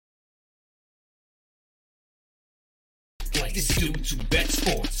This is DWBS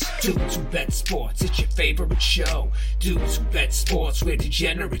Sports. DWBS Sports, it's your favorite show. DWBS Sports, where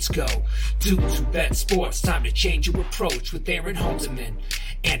degenerates go. DWBS Sports, time to change your approach with Aaron Holzman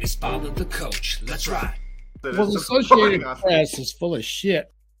and his father, the coach. Let's ride. Well, the Associated Press is full of shit.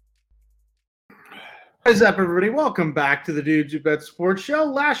 What is up, everybody? Welcome back to the DWBS Sports Show.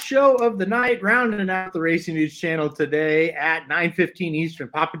 Last show of the night, rounding out the Racing News channel today at 9:15 Eastern.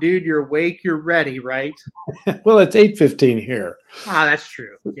 Papa Dude, you're awake, you're ready, right? Well, it's 8:15 here. Ah, that's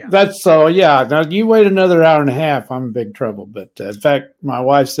true. Yeah. That's so, yeah. Now, you wait another hour and a half, I'm in big trouble. But in fact, my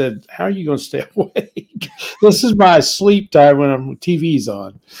wife said, how are you going to stay awake? This is my sleep time when TV's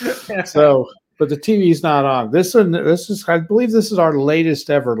on. So, but the TV's not on. This is, I believe this is our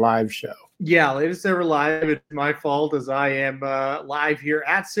latest ever live show. Yeah, latest ever live. It's my fault as I am live here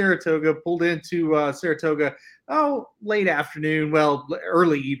at Saratoga, pulled into Saratoga, late afternoon, well,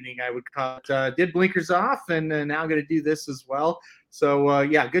 early evening, I would call it. Did blinkers off, and now I'm going to do this as well. So,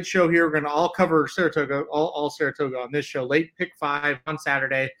 good show here. We're going to all cover Saratoga, all Saratoga on this show. Late pick 5 on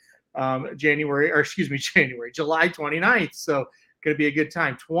Saturday, July 29th. So, going to be a good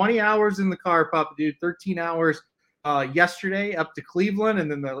time. 20 hours in the car, Papa Dude, 13 hours yesterday up to Cleveland,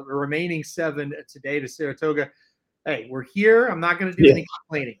 and then the remaining 7 today to Saratoga. Hey, we're here. I'm not going to do any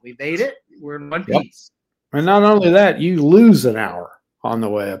complaining. We made it. We're in one piece. And not only that, you lose an hour on the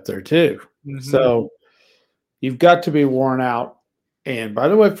way up there too. Mm-hmm. So you've got to be worn out. And by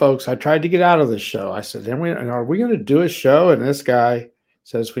the way, folks, I tried to get out of the show. I said, are we going to do a show? And this guy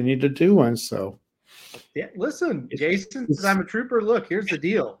says we need to do one. So yeah, listen, Jason says I'm a trooper. Look, here's the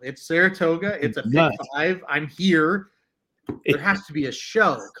deal. It's Saratoga. It's a pick 5. I'm here. There has to be a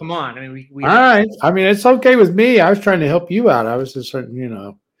show. Come on. I mean, we all right. I mean, it's okay with me. I was trying to help you out. I was just,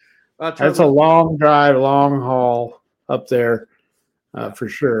 that's a long drive, long haul up there for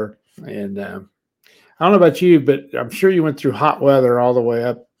sure. And I don't know about you, but I'm sure you went through hot weather all the way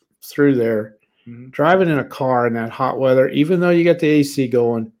up through there. Mm-hmm. Driving in a car in that hot weather, even though you got the AC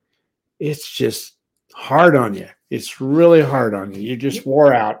going, it's just hard on you. It's really hard on you. You just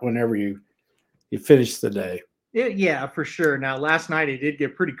wore out whenever you finish the day. Yeah, for sure. Now, last night it did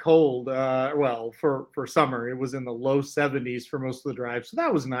get pretty cold. For summer, it was in the low 70s for most of the drive, so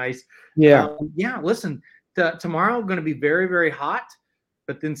that was nice. Yeah. Listen, tomorrow going to be very, very hot,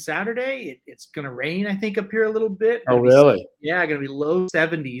 but then Saturday it's going to rain. I think up here a little bit. Oh, really? Yeah, going to be low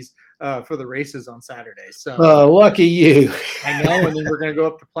 70s for the races on Saturday. So lucky you. I know. And then we're going to go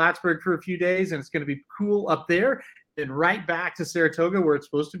up to Plattsburgh for a few days, and it's going to be cool up there. And right back to Saratoga, where it's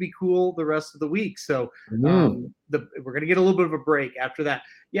supposed to be cool the rest of the week. So we're going to get a little bit of a break after that.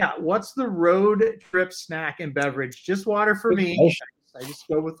 Yeah, what's the road trip snack and beverage? Just water for me. I just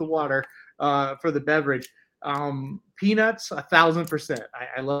go with the water for the beverage. Peanuts, 1,000%.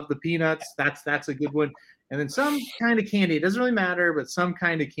 I love the peanuts. That's a good one. And then some kind of candy. It doesn't really matter, but some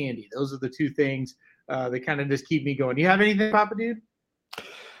kind of candy. Those are the two things that kind of just keep me going. You have anything, Papa Dude?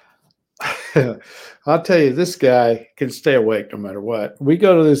 I'll tell you, this guy can stay awake no matter what. We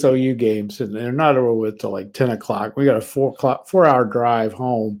go to these OU games, and they're not over with till like 10 o'clock. We got a 4-hour drive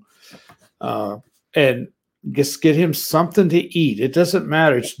home, and just get him something to eat. It doesn't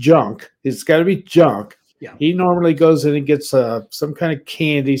matter. It's junk. It's got to be junk. Yeah. He normally goes in and gets some kind of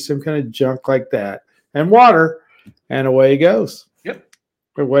candy, some kind of junk like that, and water, and away he goes. Yep.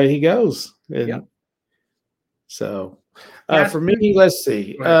 Away he goes. And yep. So for me, let's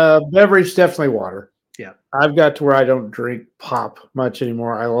see. Beverage, definitely water. Yeah. I've got to where I don't drink pop much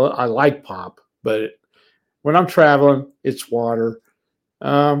anymore. I like pop, but when I'm traveling, it's water.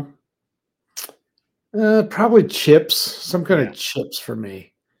 Probably chips, some kind of chips for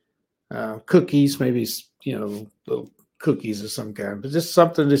me. Cookies, maybe, little cookies of some kind, but just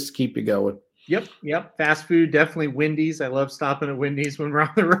something just to keep you going. Yep. Fast food, definitely Wendy's. I love stopping at Wendy's when we're on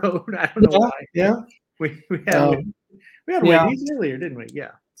the road. I don't know why. Yeah. We had Wendy's earlier, didn't we?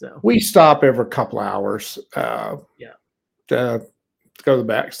 Yeah. So we stop every couple hours. To go to the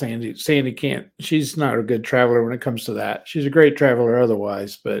back. Sandy can't. She's not a good traveler when it comes to that. She's a great traveler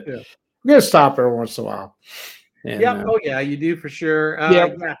otherwise, but we're gonna stop every once in a while. And, you do for sure.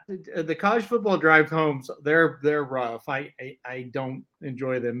 The college football drive homes, they're rough. I don't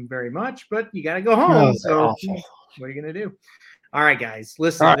enjoy them very much, but you got to go home. So what are you gonna do? All right, guys,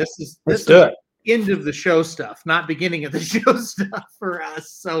 listen. Right, this is end of the show stuff, not beginning of the show stuff for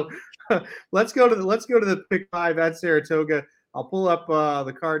us. So let's go to the pick 5 at Saratoga. I'll pull up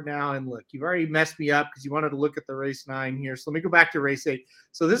the card now, and look, you've already messed me up because you wanted to look at the race 9 here. So let me go back to race 8.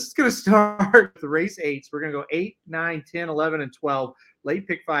 So this is going to start with the race 8. So we're going to go 8, 9, 10, 11, and 12. Late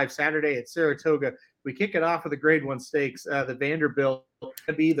pick 5 Saturday at Saratoga. We kick it off with the Grade 1 Stakes. The Vanderbilt going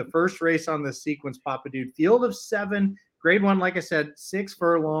to be the first race on this sequence, Papa Dude. Field of 7 grade 1, like I said, 6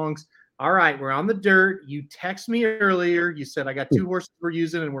 furlongs. All right, we're on the dirt. You text me earlier. You said I got 2 horses we're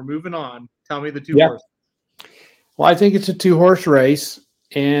using and we're moving on. Tell me the 2 horses. Well, I think it's a 2-horse race,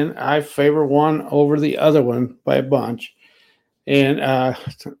 and I favor one over the other one by a bunch. And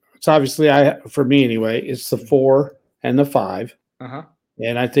it's obviously, for me anyway, it's the 4 and the 5.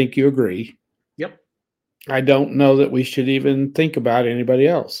 And I think you agree. Yep. I don't know that we should even think about anybody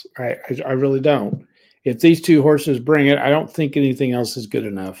else. I really don't. If these 2 horses bring it, I don't think anything else is good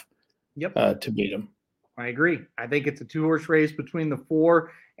enough to beat them. I agree. I think it's a 2-horse race between the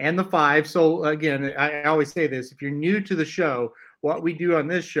 4 and the 5. So again, I always say this, if you're new to the show, what we do on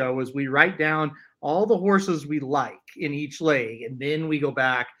this show is we write down all the horses we like in each leg, and then we go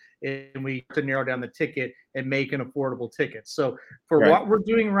back and we to narrow down the ticket and make an affordable ticket. So for what we're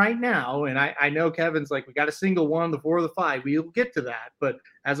doing right now, and I know Kevin's like, we got a single one, the 4 or the 5. We'll get to that. But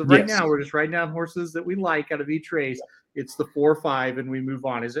as of right now, we're just writing down horses that we like out of each race. It's the 4 or 5, and we move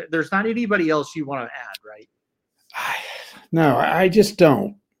on. There's not anybody else you want to add, right? No, I just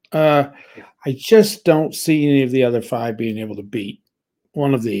don't. I just don't see any of the other 5 being able to beat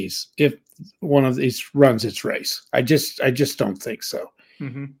one of these if one of these runs its race. I just don't think so.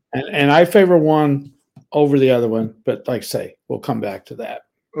 And I favor one over the other one, but like I say, we'll come back to that.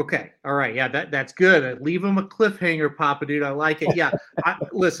 Okay. All right. Yeah, that's good. Leave them a cliffhanger, Papa Dude. I like it. Yeah.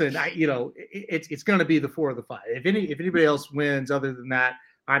 Listen, it's going to be the 4 or the 5. If anybody else wins other than that,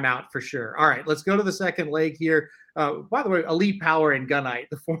 I'm out for sure. All right, let's go to the second leg here. By the way, Elite Power and Gunite,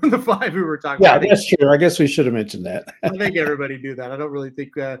 the 4 and the 5 we were talking about. Yeah, that's true. I guess we should have mentioned that. I think everybody knew that. I don't really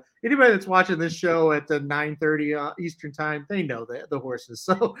think anybody that's watching this show at 9:30 Eastern time, they know the horses.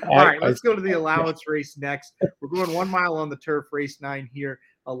 So, all right, let's go to the allowance race next. We're going 1 mile on the turf, race 9 here.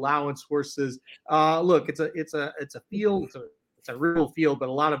 Allowance horses. Look, it's a field. It's a real field, but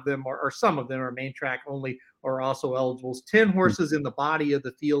a lot of them or some of them are main track only or also eligibles. 10 horses in the body of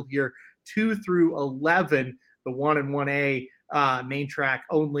the field here, 2 through 11, the 1 and 1A main track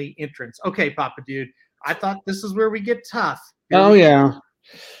only entrance. Okay, Papa Dude, I thought this is where we get tough.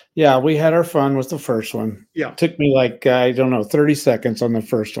 Yeah, we had our fun with the first one. Yeah. It took me 30 seconds on the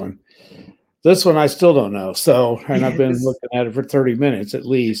first one. This one I still don't know. So, and I've been looking at it for 30 minutes at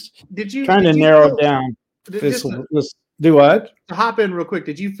least. Trying to narrow it down. This do what? To hop in real quick,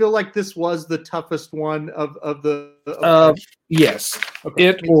 did you feel like this was the toughest one of the? Yes,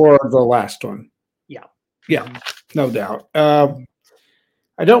 okay. Or the last one. Yeah, no doubt.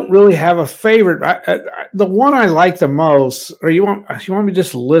 I don't really have a favorite. The one I like the most, or you want me to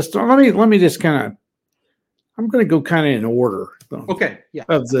just list? Let me just kind of. I'm going to go kind of in order. Okay. Yeah.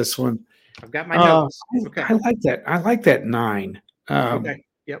 Of this one, I've got my notes. Okay. I like that. I like that 9. Okay.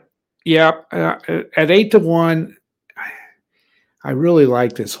 Yep. Yeah. At 8 to 1. I really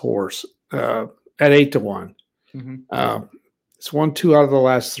like this horse at 8 to 1. It's won 2 out of the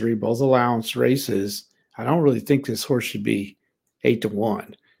last 3, both allowance races. I don't really think this horse should be 8 to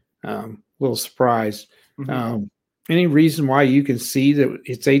 1. A little surprised. Any reason why you can see that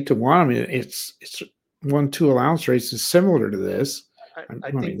it's 8 to 1? I mean, it's won 2 allowance races similar to this.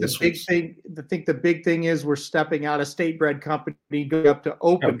 I think the big thing is we're stepping out of state bred company, going up to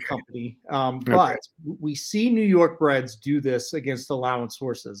open company. But we see New York breds do this against allowance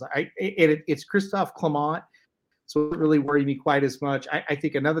horses. It's Christophe Clement, so it doesn't really worry me quite as much. I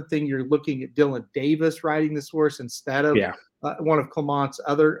think another thing, you're looking at Dylan Davis riding this horse instead of one of Clement's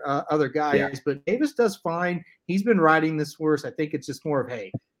other guys. Yeah. But Davis does fine. He's been riding this horse. I think it's just more of,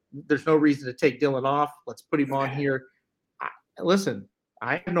 hey, there's no reason to take Dylan off. Let's put him on here. Listen,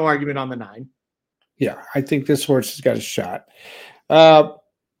 I have no argument on the 9. Yeah, I think this horse has got a shot. The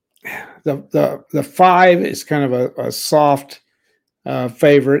 5 is kind of a soft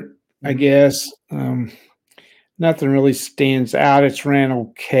favorite, I guess. Nothing really stands out. It's ran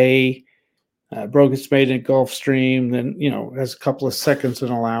okay. Broke its maiden at Gulfstream, then has a couple of seconds in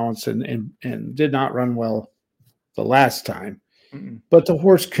allowance and did not run well the last time. But the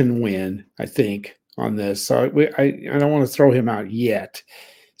horse can win, I think, on this. So I don't want to throw him out yet.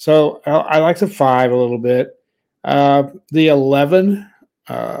 So I like the 5 a little bit. The 11,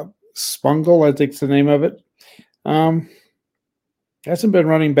 Spungle, I think is the name of it. Hasn't been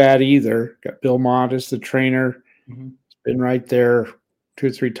running bad either. Got Bill Mott as the trainer. It's been right there 2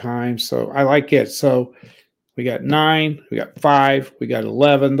 or 3 times. So I like it. So we got 9, we got 5, we got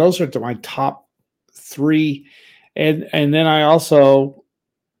 11. Those are my top 3. And then I also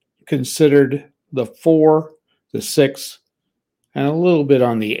considered the 4, the 6, and a little bit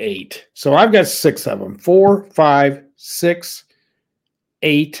on the 8. So I've got 6 of them: 4, 5, 6,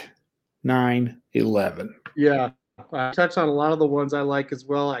 8, 9, 11. Yeah. I touched on a lot of the ones I like as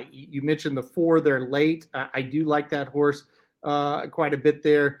well. You mentioned the 4, they're late. I do like that horse quite a bit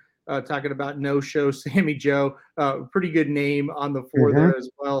there. Talking about No Show, Sammy Joe, pretty good name on the 4 there as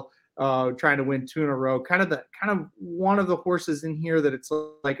well. Trying to win 2 in a row. Kind of one of the horses in here that it's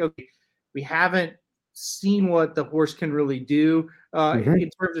like, okay, we haven't seen what the horse can really do in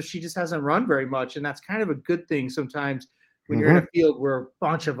terms of she just hasn't run very much, and that's kind of a good thing sometimes when you're in a field where a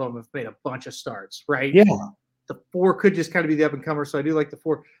bunch of them have made a bunch of starts, right? Yeah. The 4 could just kind of be the up and comer, so I do like the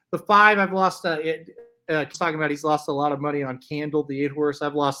 4. The 5, I've lost. Talking about he's lost a lot of money on Candle, the 8 horse.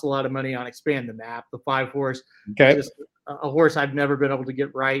 I've lost a lot of money on Expand the Map, the 5 horse. Okay. Just a horse I've never been able to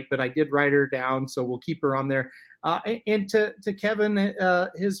get right, but I did write her down, so we'll keep her on there. And to Kevin,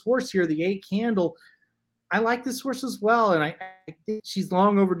 his horse here, the 8 Candle, I like this horse as well, and I think she's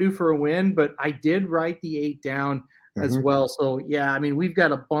long overdue for a win, but I did write the 8 down as well. So, yeah, I mean, we've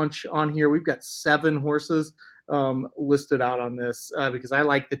got a bunch on here. We've got 7 horses listed out on this because I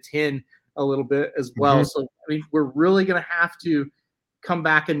like the 10 a little bit as well. So, I mean, we're really going to have to come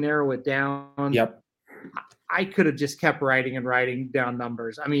back and narrow it down. Yep. I could have just kept writing down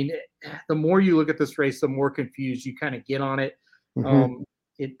numbers. I mean, the more you look at this race, the more confused you kind of get on it.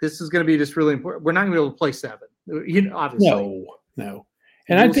 This is going to be just really important. We're not going to be able to play 7, obviously. No.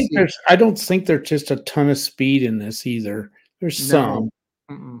 And I think I don't think there's just a ton of speed in this either. There's some.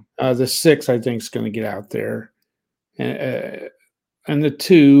 The 6, I think, is going to get out there. And the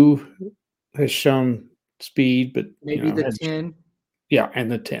 2 has shown speed, but maybe the 10. Yeah,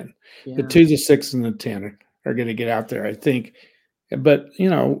 and the 10. Yeah. The 2, the 6, and the 10 are going to get out there, I think. But,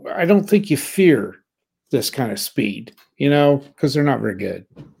 I don't think you fear this kind of speed, because they're not very good.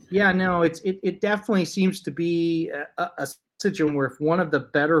 Yeah, no, it definitely seems to be a situation where if one of the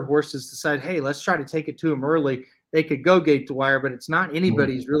better horses decide, hey, let's try to take it to them early, they could go gate to wire, but it's not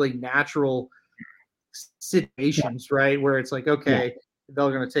anybody's really natural situations, right? Where it's like, okay, they're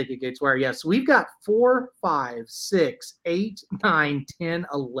going to take it gate to wire. Yeah, so we've got 4, 5, 6, 8, 9, 10,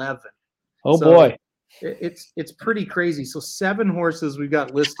 11. Oh, so boy. It's pretty crazy. So 7 horses we've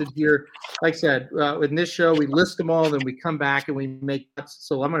got listed here. Like I said, in this show, we list them all, then we come back and we make cuts.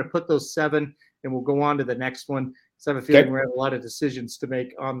 So I'm going to put those 7, and we'll go on to the next one. So I have a feeling we're going to have a lot of decisions to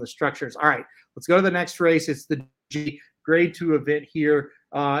make on the structures. All right, let's go to the next race. It's the Grade 2 event here.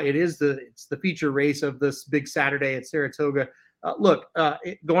 It's the feature race of this big Saturday at Saratoga.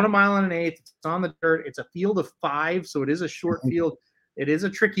 Going a mile and an eighth. It's on the dirt. It's a field of 5, so it is a short field. It is a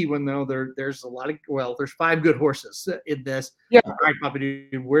tricky one, though. There's 5 good horses in this. Yeah. All right, Papa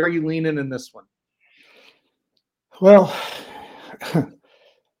Dude, where are you leaning in this one? Well,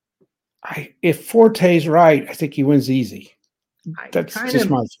 if Forte's right, I think he wins easy. That's just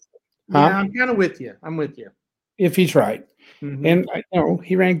my. Yeah, I'm kind of with you. I'm with you. If he's right, and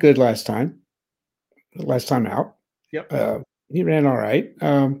he ran good last time out. Yep. He ran all right.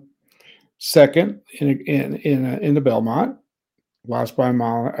 Second in the Belmont. Lost by a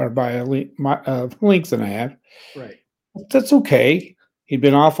mile or by a length and a half. Right. That's okay. He'd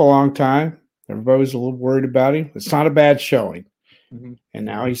been off a long time. Everybody was a little worried about him. It's not a bad showing. And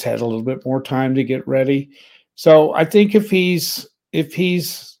now he's had a little bit more time to get ready. So I think if he's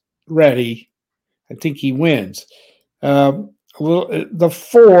ready, I think he wins. The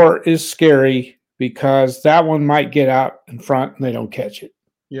 4 is scary because that one might get out in front and they don't catch it.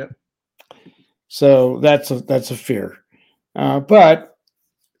 Yep. So that's a fear. But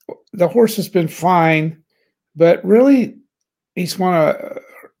the horse has been fine, but really he's won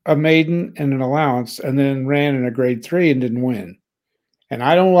a maiden and an allowance and then ran in a grade 3 and didn't win. And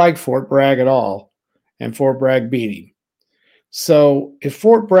I don't like Fort Bragg at all. And Fort Bragg beat him. So if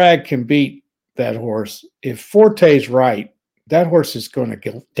Fort Bragg can beat that horse, if Forte's right, that horse is going to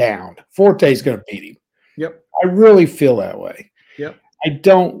go down. Forte's going to beat him. Yep. I really feel that way. Yep.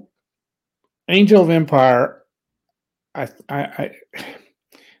 Angel of Empire, I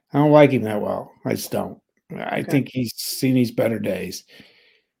don't like him that well. I just don't. I think he's seen his better days.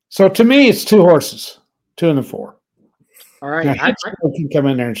 So to me, it's 2 horses, 2 and the 4. All right. I can come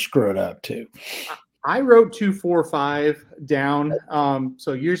in there and screw it up too. I wrote 2, 4, 5 down.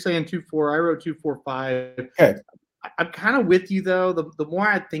 So you're saying 2, 4. I wrote 2, 4, 5. Okay. I'm kind of with you though. The more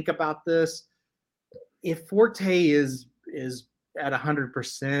I think about this, if Forte is at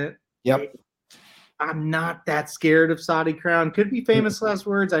 100%, yep. I'm not that scared of Saudi Crown. Could be famous last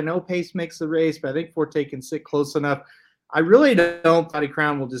words. I know pace makes the race, but I think Forte can sit close enough. I really don't. Saudi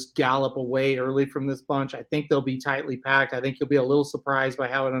Crown will just gallop away early from this bunch. I think they'll be tightly packed. I think you'll be a little surprised by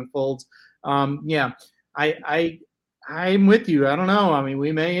how it unfolds. I'm with you. I don't know. I mean,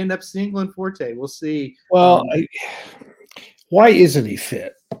 we may end up singling Forte. We'll see. Well, why isn't he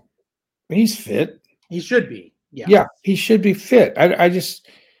fit? He's fit. He should be. Yeah, he should be fit. I just,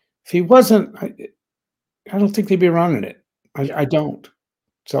 if he wasn't, I don't think they'd be running it. I don't.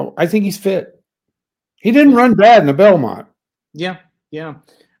 So I think he's fit. He didn't run bad in the Belmont. Yeah.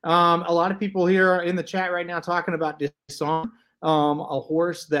 A lot of people here in the chat right now talking about Disarm, a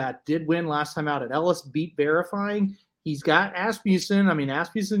horse that did win last time out at Ellis, beat Verifying. He's got Asmussen. I mean,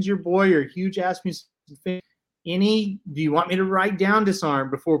 Asmussen's your boy. You're a huge Asmussen fan. Do you want me to write down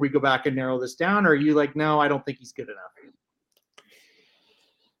Disarm before we go back and narrow this down? Or are you like, no, I don't think he's good enough?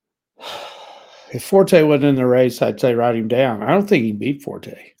 If Forte wasn't in the race, I'd say write him down. I don't think he can beat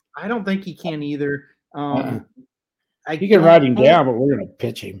Forte. I don't think he can either. You can write him down, but we're going to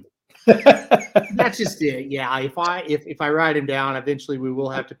pitch him. That's just it. Yeah, if I write him down, eventually we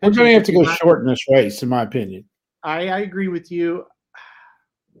will have to pitch him. We're going to have to go short in this race, in my opinion. I agree with you.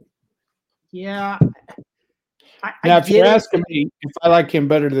 Yeah. Now, if you're asking me if I like him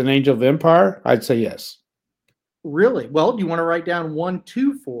better than Angel of Empire, I'd say yes. Really? Well, do you want to write down 1,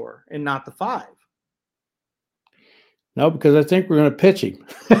 2, 4 and not the 5? No, because I think we're going to pitch him.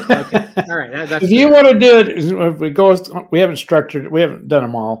 Okay. All right. If you want to do it, if we haven't structured it, we haven't done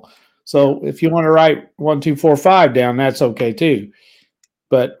them all. So if you want to write 1, 2, 4, 5 down, that's okay too.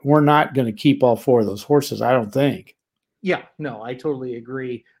 But we're not going to keep all 4 of those horses, I don't think. Yeah, no, I totally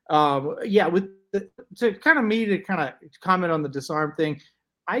agree. To comment on the Disarm thing,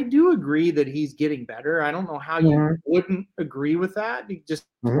 I do agree that he's getting better. I don't know how you wouldn't agree with that. You just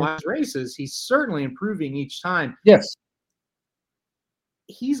watch races. He's certainly improving each time. Yes.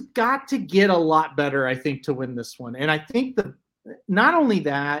 He's got to get a lot better, I think, to win this one. And I think not only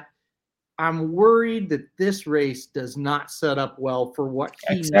that, I'm worried that this race does not set up well for what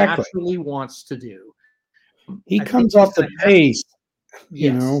he naturally wants to do. He comes off the pace,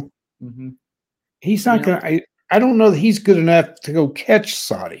 you know. Mm-hmm. He's not going to – I don't know that he's good enough to go catch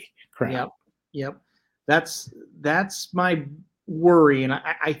Saudi Crown. Yep. That's my worry. And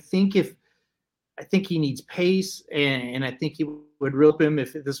I think he needs pace, and I think he would rip him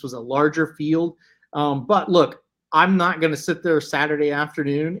if this was a larger field. But look, I'm not going to sit there Saturday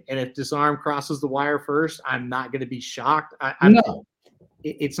afternoon, and if Disarm crosses the wire first, I'm not going to be shocked. No.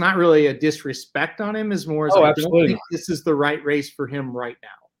 It's not really a disrespect on him as more as I don't think this is the right race for him right now.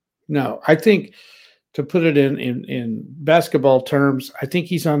 No, I think to put it in basketball terms, I think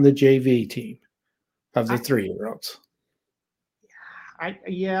he's on the JV team of the 3-year-olds.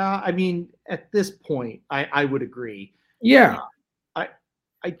 I mean, at this point, I would agree. Yeah.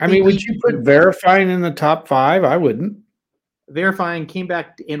 I mean, would you put Verifying in the top 5? I wouldn't. Verifying came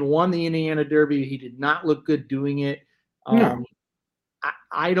back and won the Indiana Derby. He did not look good doing it. No.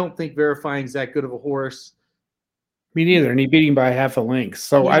 I don't think Verifying's that good of a horse. Me neither. And he beat him by half a length.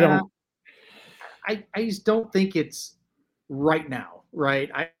 So I just don't think it's right now,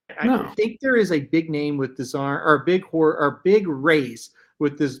 right? I think there is a big name with Disarm, or a big race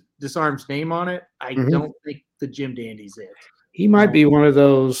with this Disarm's name on it. I don't think the Jim Dandy's it. He might be one of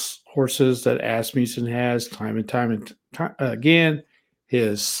those horses that Asmussen has time and time again.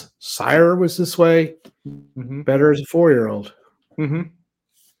 His sire was this way. Better as a 4-year-old.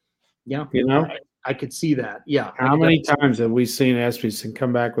 Yeah, you know, I could see that. Yeah. How many times have we seen Asmussen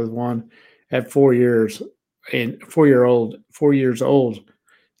come back with one at 4 years and 4 years old,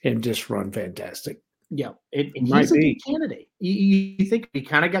 and just run fantastic? Yeah, and he's a good candidate. You think he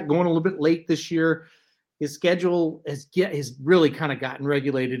kind of got going a little bit late this year. His schedule has really kind of gotten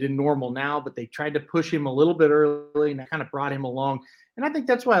regulated and normal now, but they tried to push him a little bit early, and that kind of brought him along. And I think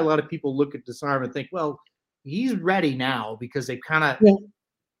that's why a lot of people look at Disarm and think, well, he's ready now, because they kind of,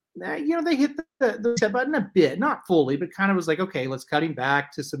 they hit the set button a bit, not fully, but kind of was like, okay, let's cut him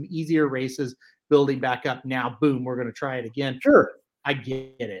back to some easier races, building back up. Now, boom, we're going to try it again. Sure. I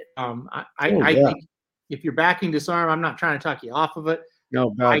get it. I think if you're backing Disarm, I'm not trying to talk you off of it.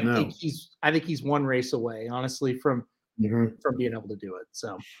 No, I think he's one race away, honestly, from being able to do it.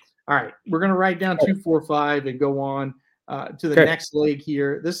 So, all right, we're going to write down 2, 4, 5 and go on to the next leg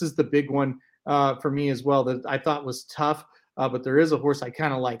here. This is the big one for me as well that I thought was tough, but there is a horse I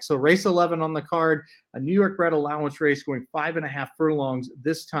kind of like. So race 11 on the card, a New York bred allowance race going 5.5 furlongs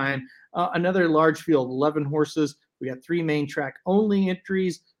this time. Another large field, 11 horses. We got 3 main track only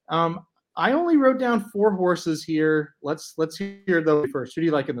entries. I only wrote down 4 horses here. Let's hear those first. Who do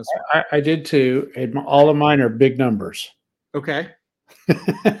you like in this one? I did too. And all of mine are big numbers. Okay.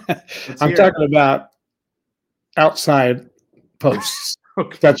 I'm talking about outside posts.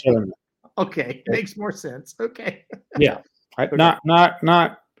 Okay. That's what I mean. Okay. Makes more sense. Okay. Yeah. Okay.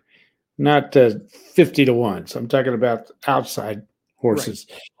 Not 50 to 1. So I'm talking about outside horses.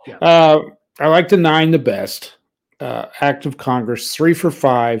 Right. Yeah. I like the 9 the best. Act of Congress, 3 for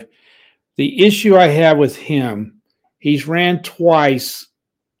 5. The issue I have with him, he's ran twice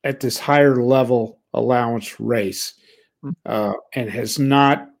at this higher level allowance race and has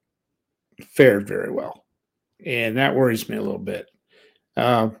not fared very well. And that worries me a little bit.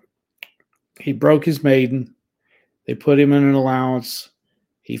 He broke his maiden. They put him in an allowance.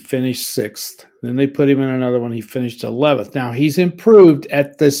 He finished 6th. Then they put him in another one. He finished 11th. Now he's improved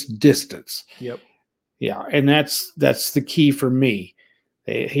at this distance. Yep. Yeah, and that's the key for me.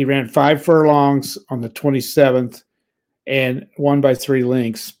 He ran 5 furlongs on the 27th and won by 3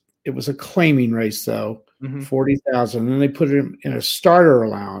 lengths. It was a claiming race, though, 40,000. Then they put him in a starter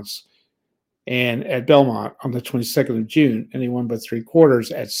allowance and at Belmont on the 22nd of June, and he won by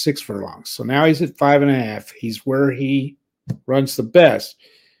 3/4 at 6 furlongs. So now he's at 5.5. He's where he runs the best.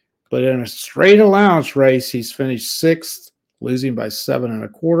 But in a straight allowance race, he's finished 6th, losing by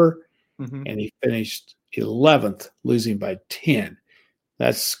 7.25, and he finished 11th, losing by 10.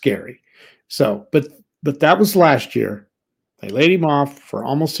 That's scary. So, but that was last year. They laid him off for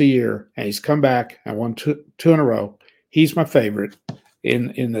almost a year, and he's come back and won two in a row. He's my favorite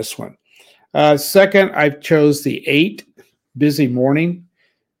in this one. Second, I chose the 8, Busy Morning.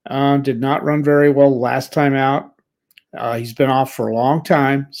 Did not run very well last time out. He's been off for a long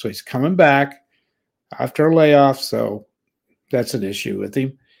time, so he's coming back after a layoff, so that's an issue with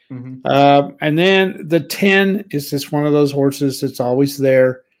him. And then the 10 is just one of those horses that's always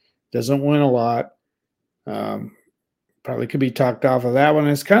there, doesn't win a lot. Probably could be talked off of that one.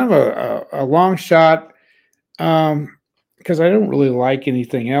 It's kind of a long shot because I don't really like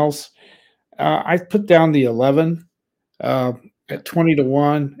anything else. I put down the 11 at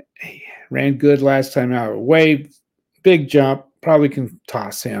 20-1. He ran good last time out. Way big jump. Probably can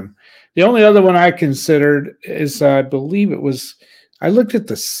toss him. The only other one I considered is I believe it was. I looked at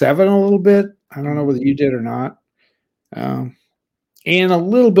the 7 a little bit. I don't know whether you did or not, and a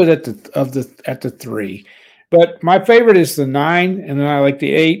little bit at the 3. But my favorite is the 9, and then I like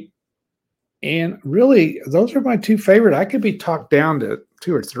the 8. And really, those are my 2 favorite. I could be talked down to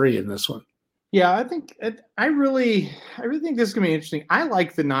 2 or 3 in this one. Yeah, I really think this is gonna be interesting. I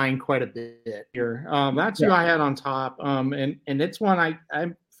like the 9 quite a bit here. That's who I had on top. And it's one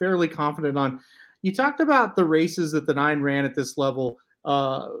I'm fairly confident on. You talked about the races that the 9 ran at this level.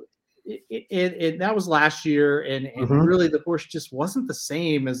 That was last year, and really the horse just wasn't the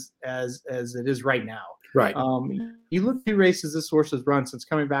same as it is right now. Right. You look at 2 races this horse has run since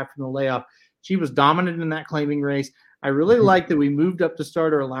coming back from the layoff. She was dominant in that claiming race. I really like that we moved up to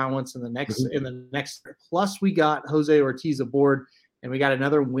starter allowance in the next. Plus, we got Jose Ortiz aboard, and we got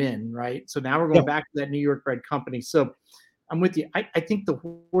another win. Right. So now we're going back to that New York bred company. So I'm with you. I think the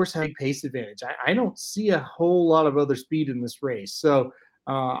horse had a pace advantage. I don't see a whole lot of other speed in this race. So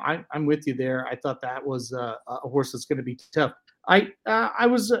I'm with you there. I thought that was a horse that's going to be tough. I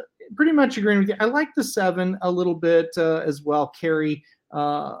was pretty much agreeing with you. I like the 7 a little bit as well. Carey.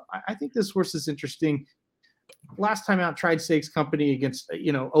 I think this horse is interesting. Last time out, tried Stakes Company against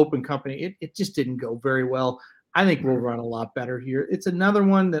Open Company. It just didn't go very well. I think we'll run a lot better here. It's another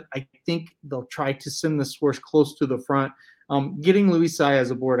one that I think they'll try to send this horse close to the front. Getting Luis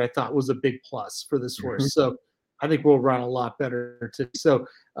Saez aboard, I thought, was a big plus for this horse. So I think we'll run a lot better too. So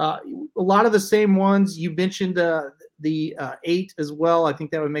a lot of the same ones. You mentioned the 8 as well. I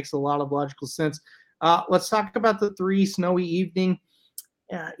think that would make a lot of logical sense. Let's talk about the 3, Snowy Evening.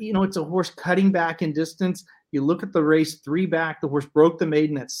 It's a horse cutting back in distance. You look at the race 3 back, the horse broke the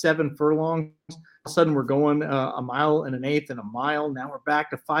maiden at 7 furlongs. All of a sudden, we're going a mile and an eighth and a mile. Now we're back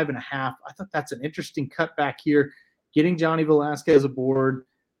to 5.5. I thought that's an interesting cut back here. Getting Johnny Velasquez aboard,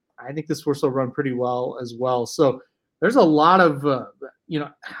 I think this horse will run pretty well as well. So there's a lot of,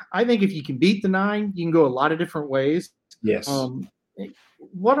 I think if you can beat the 9, you can go a lot of different ways. Yes.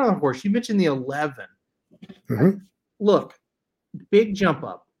 What other horse? You mentioned the 11. Look, big jump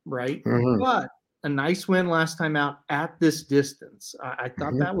up, right? But a nice win last time out at this distance. I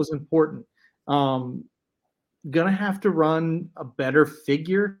thought that was important. Gonna have to run a better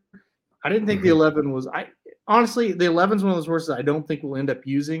figure. I didn't think the 11 was. Honestly, the 11 is one of those horses I don't think we'll end up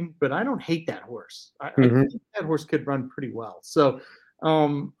using, but I don't hate that horse. I think that horse could run pretty well. So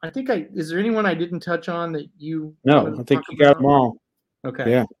I think is there anyone I didn't touch on that you? No, I think you got them all.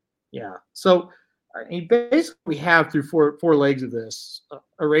 Okay. Yeah. So basically we have through four legs of this,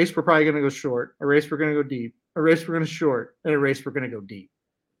 a race we're probably going to go short, a race we're going to go deep, a race we're going to short, and a race we're going to go deep.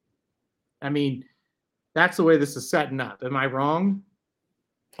 I mean, that's the way this is setting up. Am I wrong?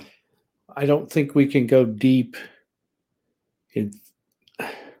 I don't think we can go deep.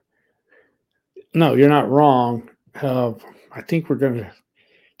 No, you're not wrong. I think we're going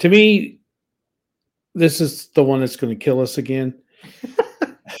to me, this is the one that's going to kill us again.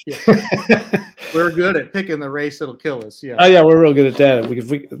 We're good at picking the race that'll kill us. Yeah. Oh yeah, we're real good at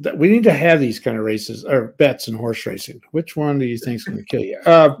that. We need to have these kind of races or bets in horse racing. Which one do you think is going to kill you?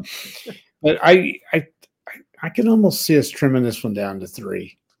 But I can almost see us trimming this one down to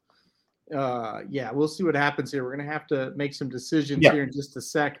 3. Yeah, we'll see what happens here. We're going to have to make some decisions here in just a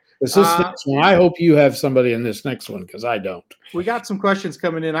sec. This next one, I hope you have somebody in this next one because I don't. We got some questions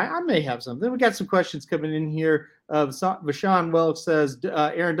coming in. I may have some. Then we got some questions coming in here. Vashawn Welch says,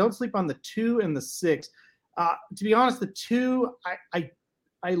 Aaron, don't sleep on the 2 and the 6. To be honest, the 2,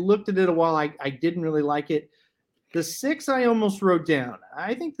 I looked at it a while. I didn't really like it. The 6, I almost wrote down.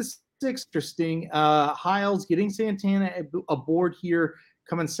 I think the 6 interesting. Hiles getting Santana aboard here,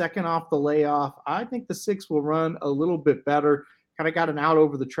 coming second off the layoff. I think the 6 will run a little bit better. Kind of got an out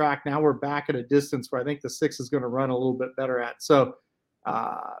over the track. Now we're back at a distance where I think the 6 is going to run a little bit better at. So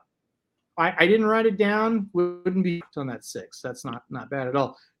I didn't write it down. Wouldn't be on that 6. That's not bad at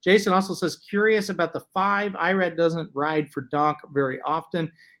all. Jason also says, curious about the 5. Irad doesn't ride for Donk very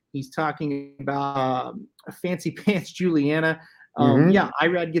often. He's talking about Fancy Pants Juliana. Yeah,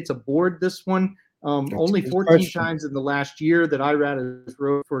 Irad gets aboard this one. Only 14 times in the last year that Irad has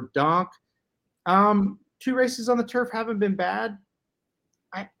rode for Donk. 2 races on the turf haven't been bad.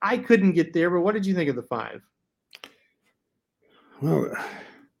 I couldn't get there, but what did you think of the 5? Well,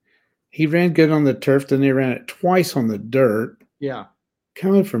 he ran good on the turf, then he ran it twice on the dirt. Yeah.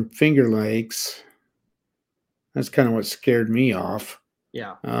 Coming from Finger Lakes, that's kind of what scared me off.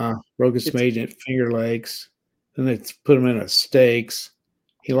 Yeah. Rogus made it Finger Lakes. Then they put him in a stakes.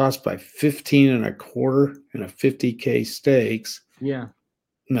 He lost by 15 1/4 in a 50K stakes. Yeah.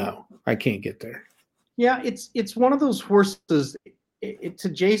 No, I can't get there. Yeah, it's one of those horses. To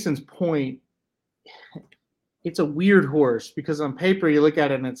Jason's point, it's a weird horse because on paper you look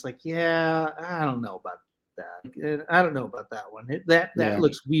at it and it's like, yeah, I don't know about that. I don't know about that one. That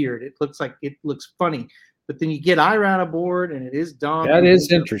looks weird. It looks like it looks funny. But then you get Irad aboard and it is Donk. That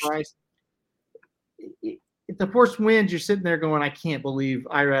is interesting. If the horse wins, you're sitting there going, I can't believe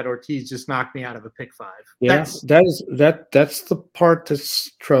Irad Ortiz just knocked me out of a pick 5. Yeah, that's the part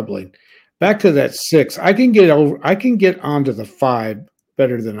that's troubling. Back to that 6. I can get onto the 5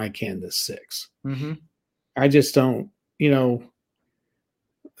 better than I can the 6. Mm-hmm. I just don't,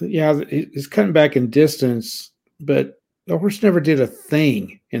 he's cutting back in distance, but the horse never did a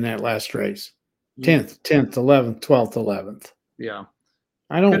thing in that last race. 10th, 11th, 12th, 11th. Yeah.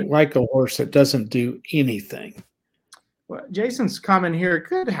 I don't like a horse that doesn't do anything. Well, Jason's comment here, it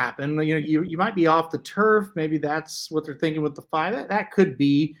could happen. You might be off the turf. Maybe that's what they're thinking with the 5. That could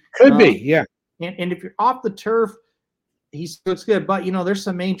be. Could be, yeah. And if you're off the turf, he looks good. But, there's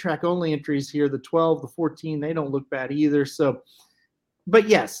some main track only entries here. The 12, the 14, they don't look bad either. So, but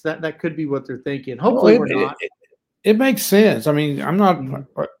yes, that could be what they're thinking. Hopefully we're not. It makes sense. I mean,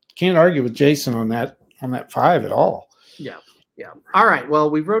 can't argue with Jason on that 5 at all. Yeah. Yeah. All right. Well,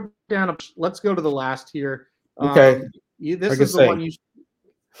 we wrote down. Let's go to the last here. Okay. This is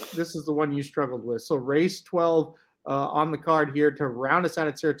the one you struggled with. So race 12 on the card here to round us out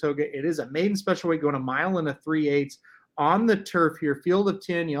at Saratoga. It is a maiden special weight going 1 mile and 3/8 on the turf here. Field of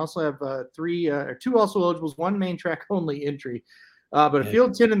 10. You also have 2 also eligibles, 1 main track only entry, but a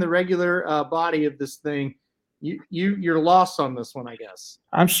field 10 in the regular body of this thing. You're lost on this one, I guess.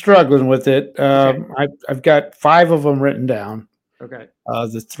 I'm struggling with it. Okay. I've got 5 of them written down. Okay.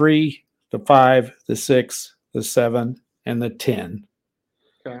 The 3, the 5, the 6, the 7, and the 10.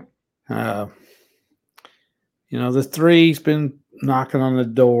 Okay. The 3's been knocking on the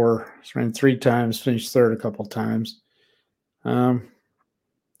door. He's ran 3 times, finished third a couple times. I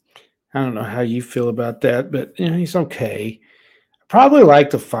don't know how you feel about that, but he's okay. I probably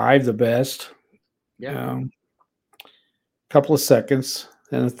like the 5 the best. Yeah. Couple of seconds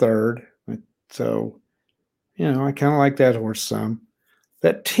and a third. So, I kind of like that horse some.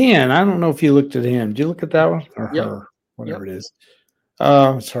 That 10, I don't know if you looked at him. Did you look at that one? Or her, whatever it is.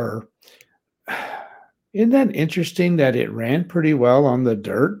 It's her. Isn't that interesting that it ran pretty well on the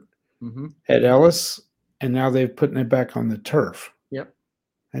dirt at Ellis, and now they're putting it back on the turf? Yep.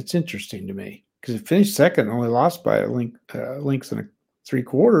 That's interesting to me because it finished second, only lost by a length and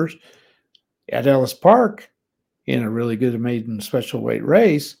 3/4 at Ellis Park in a really good maiden special weight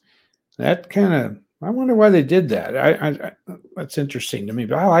race. That I wonder why they did that. I that's interesting to me,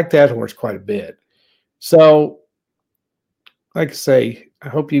 but I like that horse quite a bit. So, like I say, I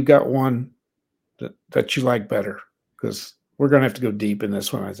hope you've got one that you like better because we're going to have to go deep in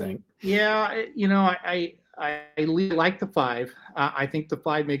this one, I think. Yeah, I like the 5. I think the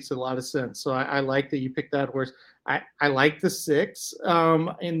 5 makes a lot of sense. So I like that you picked that horse. I like the 6,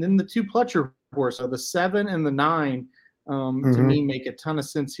 and then the 2 Pletcher horse, so the 7 and the 9. to me make a ton of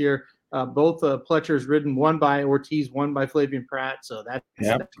sense here. Both Pletcher's ridden, one by Ortiz, one by Flavian Pratt, so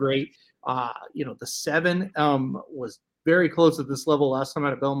that's great. The 7 was very close at this level last time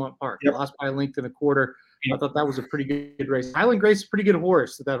out at Belmont Park. Lost by a length and a quarter. I thought that was a pretty good race. Highland Grace is a pretty good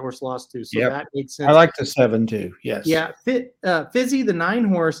horse that horse lost to, so that made sense. I like the 7 too. Yes. Yeah. Fizzy, the 9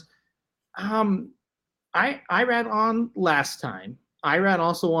 horse. I ran on last time. I ran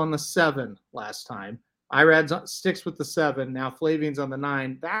also on the 7 last time. Irad sticks with the 7. Now Flavian's on the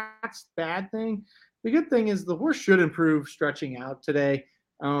 9. That's the bad thing. The good thing is the horse should improve stretching out today.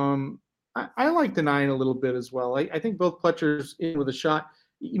 I like the 9 a little bit as well. I think both Pletcher's in with a shot.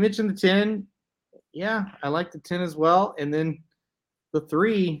 You mentioned the 10. Yeah, I like the 10 as well. And then the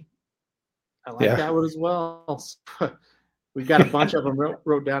 3, I like that one as well. We've got a bunch of them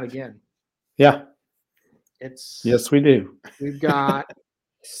wrote down again. Yeah. Yes, we do. We've got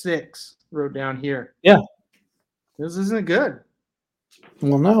 6 wrote down here. Yeah. This isn't good.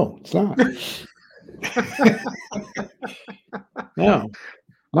 Well, no, it's not. No.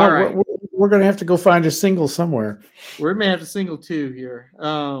 All right. We're going to have to go find a single somewhere. We're going to have a single 2 here.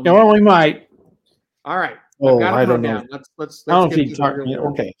 Well, we might. All right. I don't know. Let's I don't know if you talk.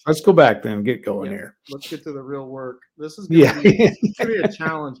 Okay, let's go back then and get going here. Let's get to the real work. This is going to be a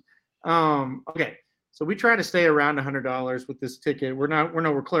challenge. Okay. So we try to stay around $100 with this ticket.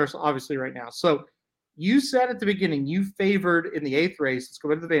 We're close obviously right now. So you said at the beginning you favored in the 8th race. Let's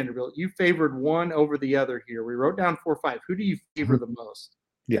go into the Vanderbilt. You favored one over the other here. We wrote down 4, 5. Who do you favor the most?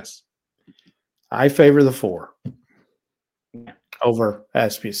 Yes, I favor the 4 over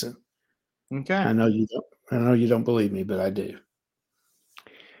Asmussen. Okay. I know you don't. I know you don't believe me, but I do.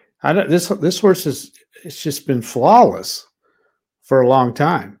 I don't. This horse it's just been flawless for a long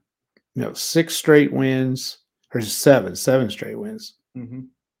time. 6 straight wins, or 7 straight wins,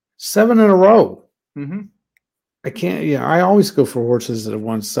 7 in a row. I can't. I always go for horses that have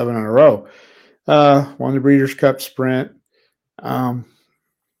won 7 in a row. Won the Breeders' Cup Sprint.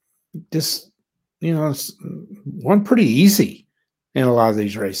 It's won pretty easy in a lot of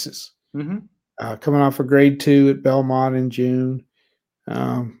these races. Coming off a grade 2 at Belmont in June.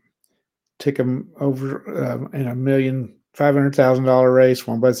 Took him over in $1,500,000 race,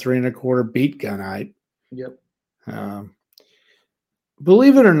 won by 3 1/4, beat Gunite. Yep.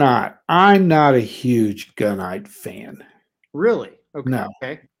 Believe it or not, I'm not a huge Gunite fan. Really? Okay. No.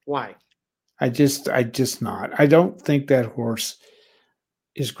 Okay. Why? I just not. I don't think that horse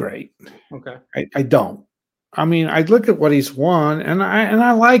is great. Okay. I don't. I mean, I look at what he's won, and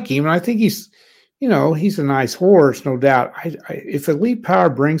I like him, and I think he's a nice horse, no doubt. If Elite Power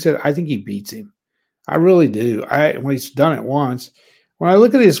brings it, I think he beats him. I really do. When he's done it once. When I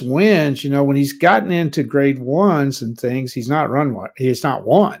look at his wins, when he's gotten into grade 1s and things, he's not run one. He's not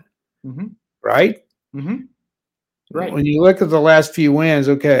won. Right? Right. When you look at the last few wins,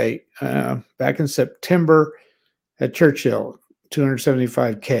 okay, back in September at Churchill,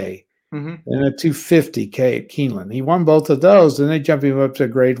 275K, and a 250K at Keeneland. He won both of those. Then they jump him up to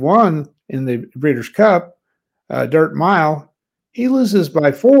grade 1 in the Breeders' Cup, Dirt Mile. He loses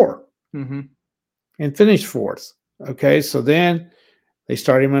by 4 and finished 4th. Okay, so then they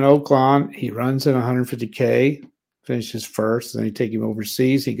start him in Oaklawn. He runs in 150K, finishes 1st. Then they take him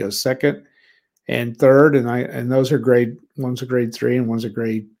overseas. He goes 2nd and 3rd, and those are one's a grade 3 and one's a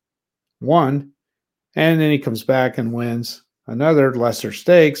grade 1. And then he comes back and wins another lesser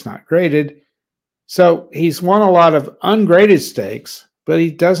stakes, not graded. So he's won a lot of ungraded stakes, but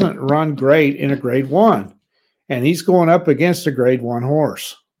he doesn't run great in a grade 1. And he's going up against a grade 1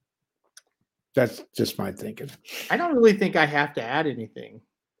 horse. That's just my thinking. I don't really think I have to add anything.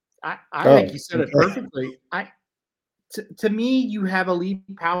 I think you said it perfectly. To me, you have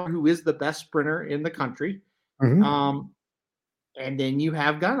Elite Power, who is the best sprinter in the country. And then you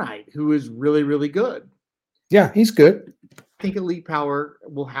have Gunite, who is really, really good. Yeah, he's good. I think Elite Power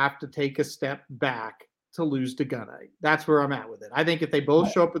will have to take a step back to lose to Gunite. That's where I'm at with it. I think if they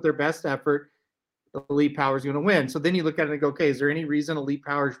both show up with their best effort, Elite Power is going to win. So then you look at it and go, okay, is there any reason Elite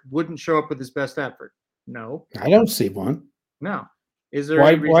Power wouldn't show up with his best effort? No. I don't see one. No. Is there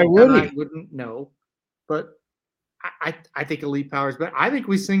any reason Gunite wouldn't? No. But I think Elite Power is better. I think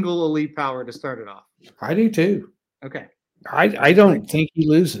we single Elite Power to start it off. I do too. Okay. I don't think he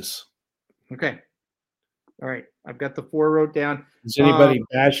loses. Okay. All right. I've got the 4 wrote down. Is anybody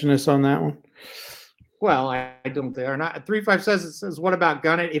bashing us on that one? Well, I don't. They are not. 3-5 says, what about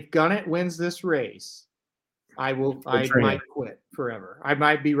Gunite? If Gunite wins this race, I might quit forever. I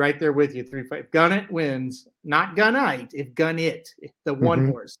might be right there with you. 3-5. If Gunite wins, not Gunite. If Gunite, if the one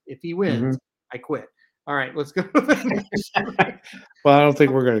horse, if he wins, I quit. All right, let's go. Well, I don't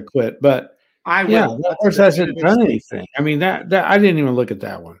think we're going to quit, but I will. Yeah, that horse hasn't done anything. I mean, that I didn't even look at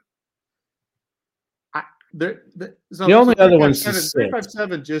that one. The only other one's the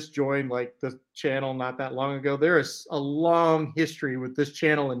 357 just joined like the channel not that long ago. There is a long history with this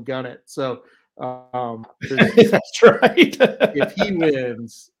channel and Gun It. So that's right. If he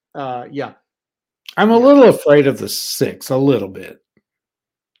wins, yeah. I'm a little afraid of the 6, a little bit.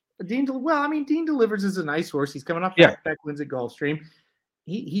 Dean Delivers is a nice horse. He's coming off back-to-back wins at Gulfstream.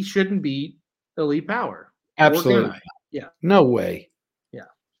 He shouldn't beat Elite Power. Absolutely. Yeah. No way. Yeah.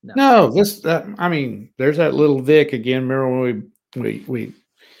 No, there's that little Vic again. Remember when we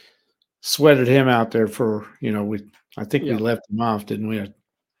sweated him out there for, I think we left him off, didn't we?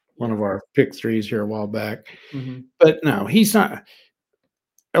 One of our pick 3s here a while back. Mm-hmm. But no, he's not.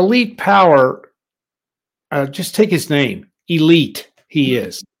 Elite Power, just take his name. Elite, he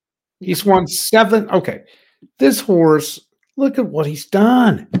is. He's won 7. Okay. This horse, look at what he's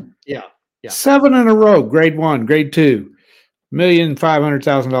done. Yeah. 7 in a row, grade 1, grade 2,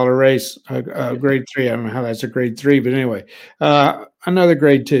 $1,500,000 race, grade 3. I don't know how that's a grade 3, but anyway, another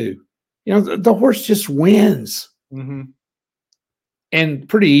grade 2. The horse just wins. Mm-hmm. And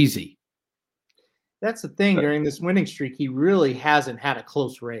pretty easy. That's the thing. During this winning streak, he really hasn't had a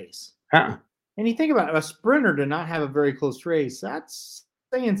close race. And you think about it, a sprinter to not have a very close race, that's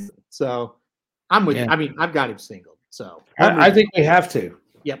saying so. I'm with you. I mean, I've got him singled. So I think we have to.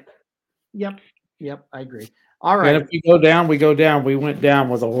 Yep. I agree. All right. And if we go down, we go down. We went down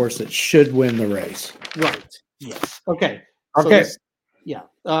with a horse that should win the race. Right. Yes. Okay. Okay.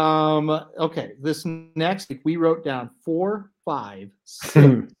 Okay. This next we wrote down 4, 5,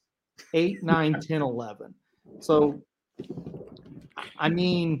 6, 8, 9, 10, 11. So, I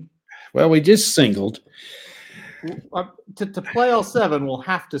mean, well, we just singled. To play all 7, we'll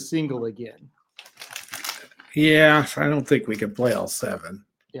have to single again. Yeah, I don't think we can play all 7.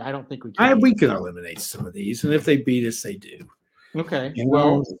 Yeah, I don't think we can. We can eliminate some of these, and if they beat us, they do. Okay.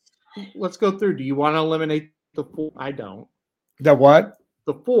 Well, let's go through. Do you want to eliminate the 4? I don't. The what?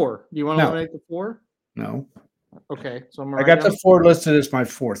 The 4. Do you want to eliminate the 4? No. Okay. So I got the 4 listed as my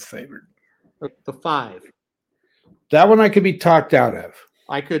 4th favorite. The 5. That one I could be talked out of.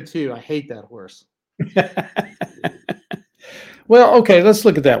 I could too. I hate that horse. Well, okay. Let's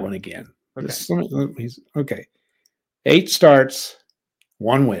look at that one again. Okay. Okay. 8 starts,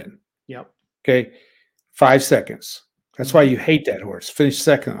 1 win. Yep. Okay. 5 seconds. That's why you hate that horse. Finished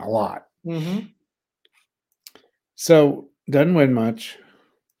second a lot. Mm-hmm. So doesn't win much.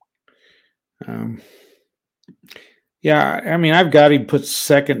 Yeah, I mean, I've got him put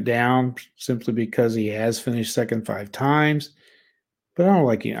second down simply because he has finished second 5 times, but I don't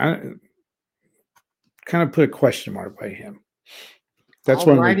like him. I kind of put a question mark by him. That's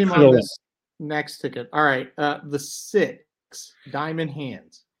I'll write him on this next ticket. All right, the 6, Diamond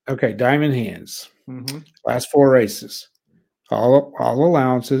Hands. Okay, Diamond Hands. Mm-hmm. Last 4 races, all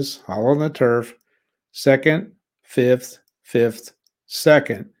allowances, all on the turf. 2nd, 5th, 5th,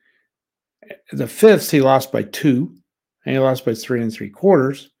 2nd. The 5th he lost by 2, and he lost by 3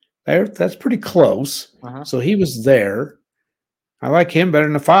 3/4. That's pretty close. Uh-huh. So he was there. I like him better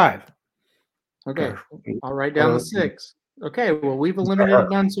than the 5. Okay, I'll write down the 6. Okay, well, we've eliminated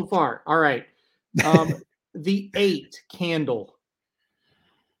none so far. All right. The 8, Candle.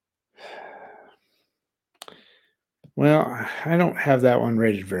 Well, I don't have that one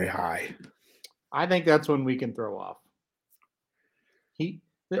rated very high. I think that's one we can throw off.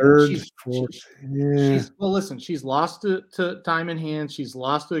 Third, 4th. Yeah. Listen, she's lost to Time in Hand. She's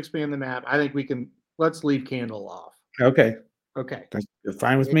lost to Expand the Map. I think let's leave Candle off. Okay. That's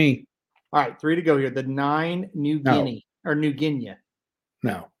fine with me. All right, 3 to go here. The 9, New Guinea.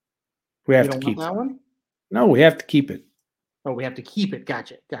 No. We have to keep that one? No, we have to keep it. Oh, we have to keep it.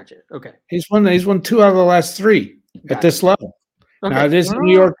 Gotcha. Okay. He's won 2 out of the last 3 at this level. Okay. Now, it is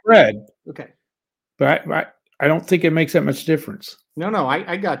New York bred. Okay. But I don't think it makes that much difference. No,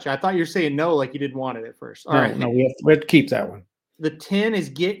 I got you. I thought you were saying no like you didn't want it at first. All right. No, we have to keep that one. The 10 is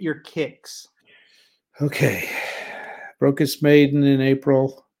Get Your Kicks. Okay. Brocus Maiden in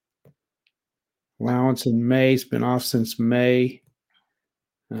April. Allowance in May. It's been off since May.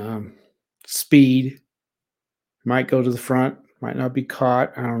 Speed. Might go to the front. Might not be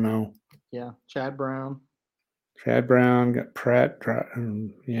caught. I don't know. Yeah. Chad Brown. Got Pratt.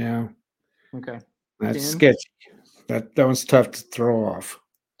 Yeah. Okay. That's 10. sketchy. That one's tough to throw off.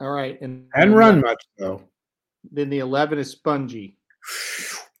 All right. And run much, though. Then the 11 is Spongy.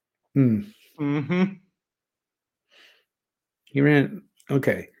 Mm-hmm. He ran,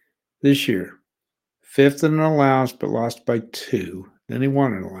 this year. 5th in an allowance, but lost by 2. Then he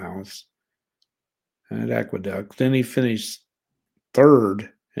won an allowance at Aqueduct. Then he finished 3rd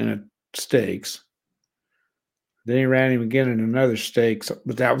in a stakes. Then he ran him again in another stakes,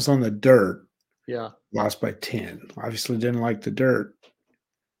 but that was on the dirt. Yeah. Lost by 10. Obviously didn't like the dirt.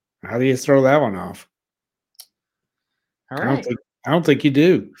 How do you throw that one off? All right. I don't think you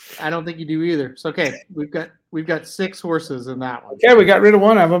do. I don't think you do either. So okay, we've got 6 horses in that one. Okay, we got rid of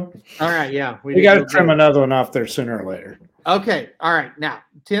one of them. All right, yeah. We got to trim another one off there sooner or later. Okay, all right. Now,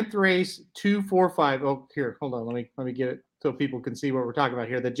 10th race, 2, 4, 5. Oh, here, hold on. Let me get it so people can see what we're talking about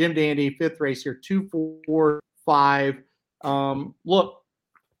here. The Jim Dandy 5th race here, 2, 4, 5. Look,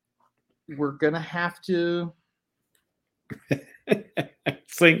 we're gonna have to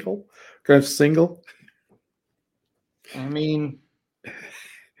single. Go single. I mean,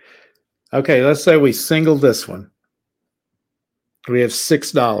 okay, let's say we single this one. We have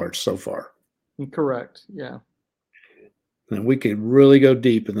 $6 so far. Correct. Yeah. And we could really go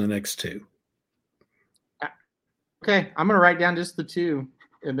deep in the next 2. Okay, I'm gonna write down just the 2,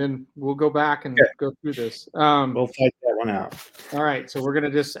 and then we'll go back and go through this. We'll fight that one out. All right, so we're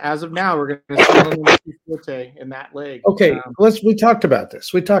gonna just, as of now, we're gonna sell Forte in that leg. Okay, we talked about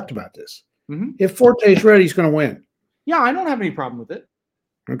this. Mm-hmm. If Forte's ready, he's going to win. Yeah, I don't have any problem with it.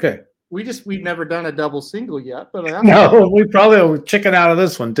 Okay. We've never done a double single yet, but no, we probably will chicken out of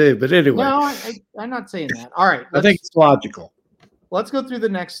this one too. But anyway, no, I'm not saying that. All right, I think it's logical. Let's go through the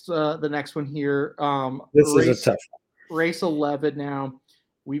next one here. This is a tough one. Race 11 now.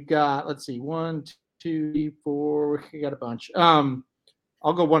 We've got, let's see, 1, 2, 3, 4. We got a bunch. I'll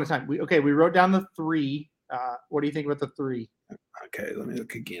go one at a time. We wrote down the 3. What do you think about the 3? Okay, let me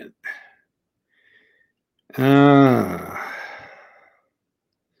look again.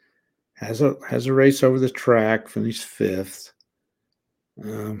 Has a race over the track, finished 5th.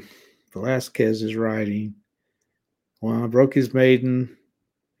 Velasquez is riding. Well, broke his maiden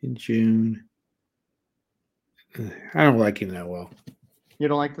in June. I don't like him that well. You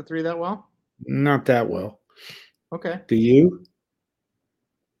don't like the 3 that well? Not that well. Okay. Do you?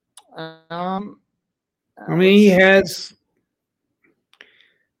 I mean,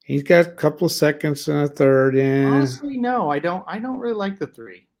 he's got a couple of seconds and a third in. Honestly, no, I don't really like the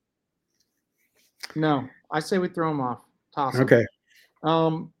 3. No, I say we throw him off. Toss him. Okay.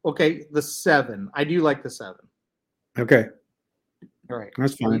 Okay, the 7. I do like the 7. Okay. All right.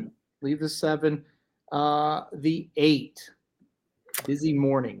 That's fine. Leave the 7. The 8. Busy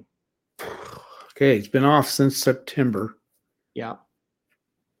Morning. Okay, it's been off since September. Yeah.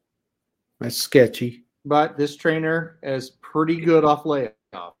 That's sketchy. But this trainer is pretty good off layoff.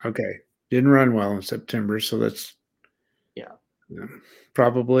 Okay. Didn't run well in September, so that's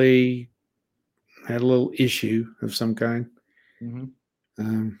probably had a little issue of some kind.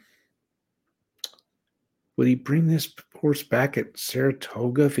 Mm-hmm. Would he bring this horse back at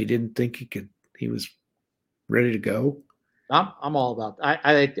Saratoga if he didn't think he was ready to go? I'm all about that.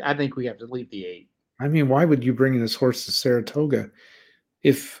 I think we have to leave the 8. I mean, why would you bring this horse to Saratoga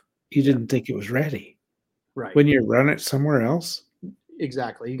if you didn't think it was ready? Right. When you run it somewhere else?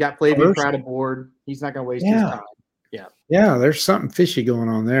 Exactly. You got Flavio Pratt aboard. He's not going to waste his time. Yeah. Yeah, there's something fishy going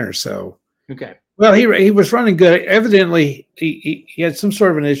on there. So okay. Well, he was running good. Evidently, he had some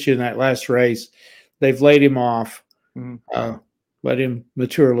sort of an issue in that last race. They've laid him off, let him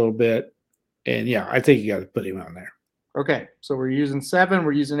mature a little bit. And, yeah, I think you got to put him on there. Okay, so we're using 7.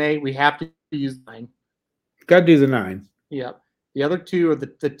 We're using 8. We have to use 9. Got to do the 9. Yep. The other 2 are the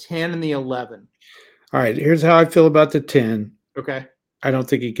 10 and the 11. All right, here's how I feel about the 10. Okay. I don't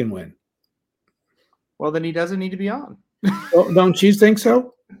think he can win. Well, then he doesn't need to be on. Well, don't you think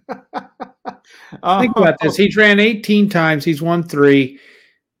so? Think about this. He's ran 18 times. He's won 3.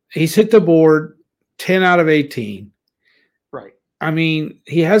 He's hit the board 10 out of 18. Right. I mean,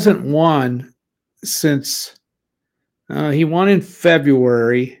 he hasn't won since he won in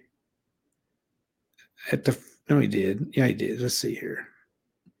February at the – no, he did. Yeah, he did. Let's see here.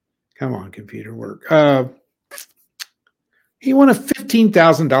 Come on, computer work. He won a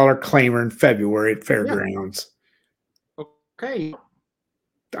 $15,000 claimer in February at Fairgrounds. Yeah. Okay.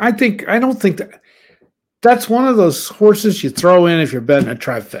 I don't think that's one of those horses you throw in if you're betting a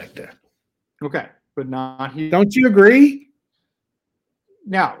trifecta. Okay, but not here. Don't you agree?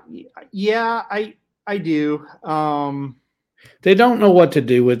 Now, yeah, I do. They don't know what to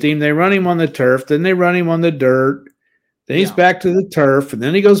do with him. They run him on the turf, then they run him on the dirt. Then he's back to the turf, and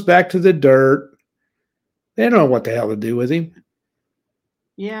then he goes back to the dirt. They don't know what the hell to do with him.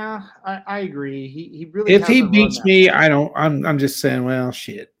 Yeah, I agree. He really. If he beats me, I don't. I'm just saying. Well,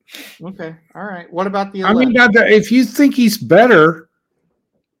 shit. Okay. All right. What about the 11? I mean, if you think he's better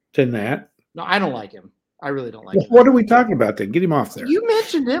than that, no, I don't like him. I really don't like him. What are we talking about then? Get him off there. You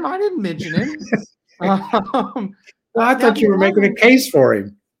mentioned him. I didn't mention him. Well, I thought you were making a case for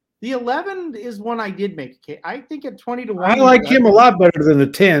him. The 11 is one I did make. I think at 20 to 1. I like him a lot better than the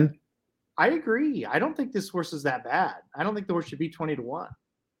 10. I agree. I don't think this horse is that bad. I don't think the horse should be 20 to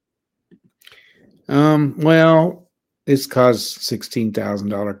 1. Well, it's caused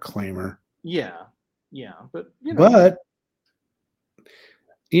 $16,000 claimer. Yeah. But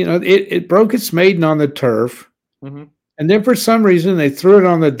it broke its maiden on the turf. Mm-hmm. And then for some reason they threw it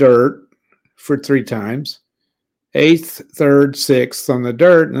on the dirt for 3 times. 8th, 3rd, 6th on the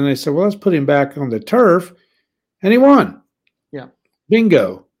dirt. And then they said, well, let's put him back on the turf. And he won. Yeah.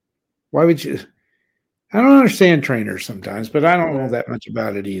 Bingo. Why would you? I don't understand trainers sometimes, but I don't know that much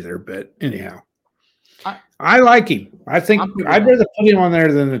about it either. But anyhow, I like him. I think I'd rather put him on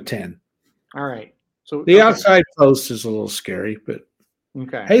there than the 10. All right. So the outside post is a little scary, but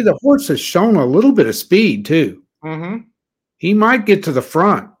okay. Hey, the horse has shown a little bit of speed too. Mm-hmm. He might get to the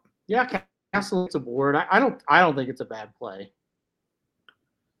front. Yeah, Castle's aboard. I don't think it's a bad play.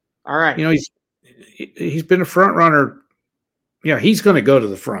 All right. He's been a front runner. Yeah, he's going to go to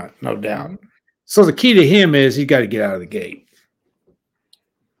the front, no doubt. Mm-hmm. So the key to him is he's got to get out of the gate.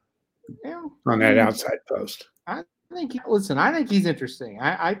 Yeah. On that outside post. I think he's interesting.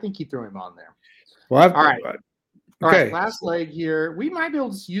 I think he threw him on there. Well, all right. All right, last leg here. We might be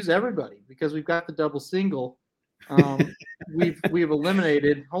able to use everybody because we've got the double single. We've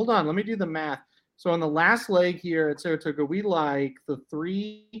eliminated. Hold on, let me do the math. So on the last leg here at Saratoga, we like the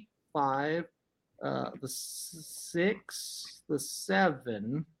 3, 5, the 6, the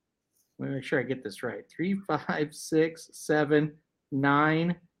 7. Let me make sure I get this right. 3, 5, 6, 7,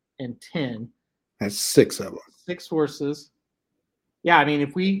 9, and 10. That's 6 of them. 6 horses. Yeah, I mean,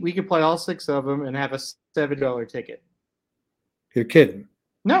 if we could play all 6 of them and have a $7 ticket. You're kidding.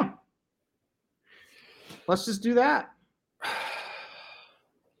 No. Let's just do that.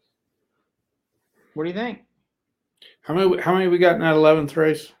 What do you think? How many we got in that 11th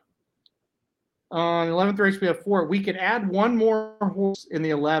race? On the 11th race, we have 4. We could add one more horse in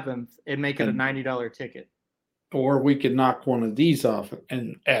the 11th and make it a $90 ticket. Or we could knock one of these off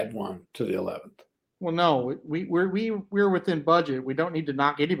and add one to the 11th. Well, no, we're within budget. We don't need to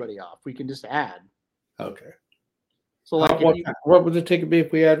knock anybody off. We can just add. Okay. So, like, what would the ticket be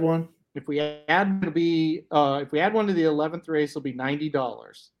if we add one? If we add one to the 11th race, it'll be $90.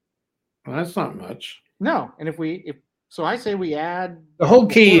 Well, that's not much. No, and so I say we add. The whole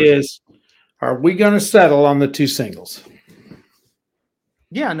key is, are we going to settle on the 2 singles?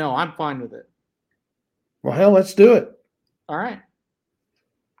 Yeah, no, I'm fine with it. Well, hell, let's do it. All right.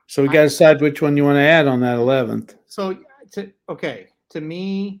 So we got to decide which one you want to add on that 11th. So, to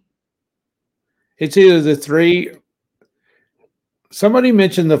me, it's either the 3. Somebody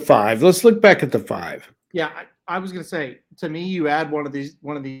mentioned the 5. Let's look back at the 5. Yeah, I was going to say, to me, you add one of these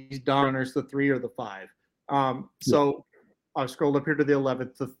runners, the 3 or the 5. So I've scrolled up here to the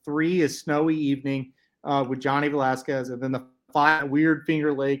 11th. The 3 is Snowy Evening with Johnny Velasquez, and then the 5, Weird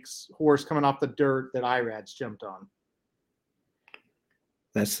Finger Lakes horse coming off the dirt that Irad's jumped on.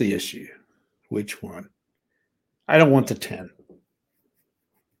 That's the issue. Which one? I don't want the 10.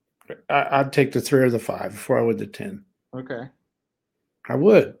 I'd take the 3 or the 5 before I would the 10. Okay. I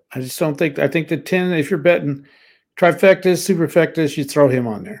would. I just don't think. I think the 10. If you're betting trifectas, superfectas, you throw him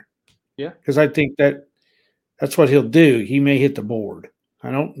on there. Yeah. Because I think that's what he'll do. He may hit the board.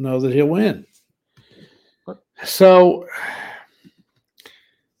 I don't know that he'll win. So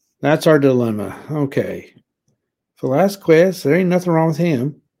that's our dilemma. Okay. Velasquez, there ain't nothing wrong with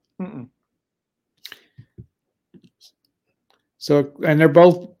him. Mm-mm. So, and they're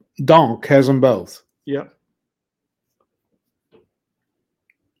both, Donk has them both. Yep.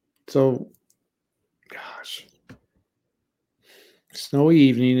 So, gosh. Snowy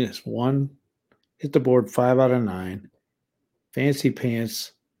Evening is 1. Hit the board 5 out of 9. Fancy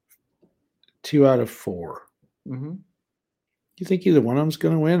Pants 2 out of 4. Mm-hmm. You think either one of them's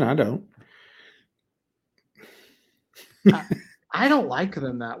going to win? I don't. I don't like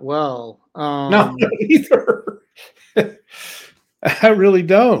them that well. No, either. I really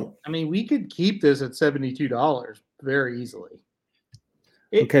don't. I mean, we could keep this at $72 very easily.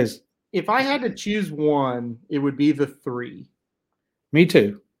 Because if I had to choose one, it would be the 3. Me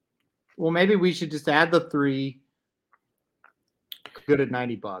too. Well, maybe we should just add the 3. Good at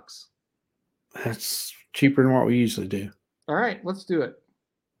 $90. That's cheaper than what we usually do. All right, let's do it.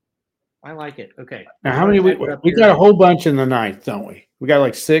 I like it. Okay. Now, how many we got a whole bunch in the 9th, don't we? We got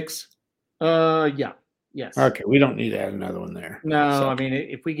like 6. Yeah. Yes. Okay, we don't need to add another one there. No, so, I mean,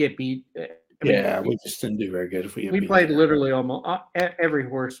 if we get beat, we just didn't do very good. If we played literally almost every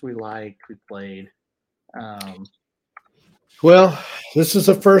horse we liked, we played. Well, this is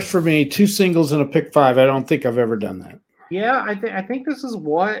a first for me. 2 singles and a pick 5. I don't think I've ever done that. Yeah, I think this is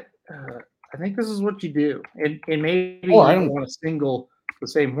what I think this is what you do, and maybe you don't want to single the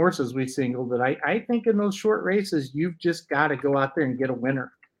same horses we singled, but I think in those short races, you've just got to go out there and get a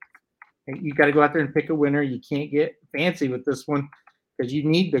winner. You got to go out there and pick a winner. You can't get fancy with this one because you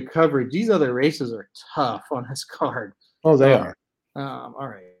need the coverage. These other races are tough on this card. Oh, they are. All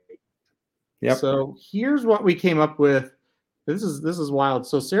right. Yep. So here's what we came up with. This is wild.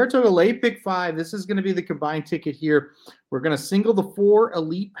 So Saratoga late pick 5. This is going to be the combined ticket here. We're going to single the 4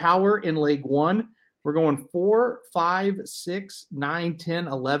 Elite Power in leg 1. We're going 4, 5, 6, 9, 10,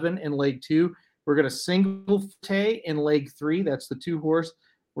 11 in leg 2. We're going to single Forte in leg 3. That's the 2 horse.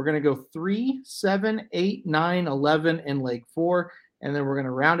 We're going to go 3, 7, 8, 9, 11 in leg 4. And then we're going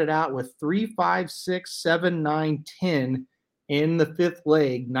to round it out with 3, 5, 6, 7, 9, 10 in the 5th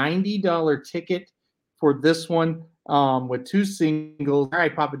leg. $90 ticket for this one with 2 singles. All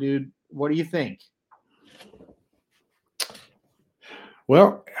right, Papa Dude, what do you think?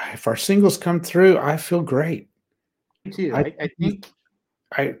 Well, if our singles come through, I feel great. Me too.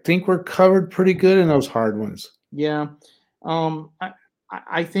 I think we're covered pretty good in those hard ones. Yeah.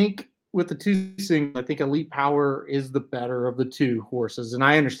 I think with the 2 singles, I think Elite Power is the better of the 2 horses. And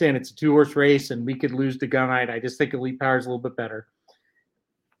I understand it's a 2-horse race and we could lose to Gunite. I just think Elite Power is a little bit better.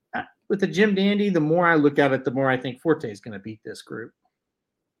 With the Jim Dandy, the more I look at it, the more I think Forte is going to beat this group.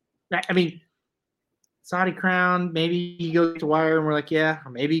 I mean, Saudi Crown, maybe you go to wire and we're like, yeah.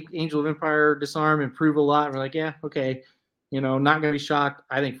 Or maybe Angel of Empire disarm, improve a lot. And we're like, yeah, okay. Not going to be shocked.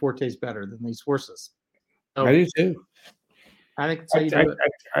 I think Forte is better than these horses. So, I do too. I think that's how you do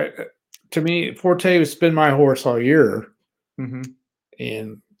it. To me, Forte has been my horse all year. Mm-hmm.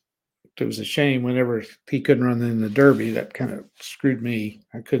 And it was a shame whenever he couldn't run in the Derby. That kind of screwed me.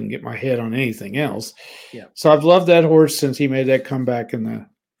 I couldn't get my head on anything else. Yeah. So I've loved that horse since he made that comeback in the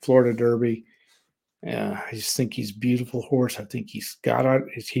Florida Derby. I just think he's a beautiful horse. I think he's got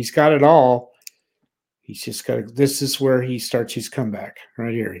it all. He's just got to, this is where he starts his comeback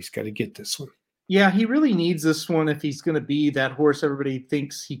right here. He's got to get this one. Yeah, he really needs this one if he's going to be that horse everybody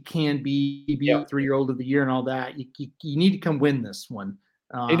thinks he can be, 3-year-old of the year and all that. You need to come win this one.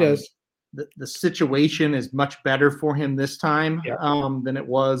 He does. The situation is much better for him this time than it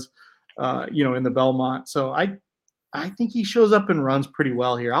was, in the Belmont. So I think he shows up and runs pretty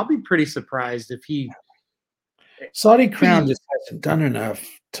well here. I'll be pretty surprised if he. Saudi Crown just hasn't done enough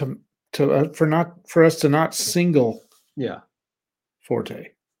for us to not single. Yeah. Forte.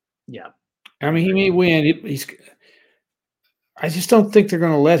 Yeah. I mean, he may win. I just don't think they're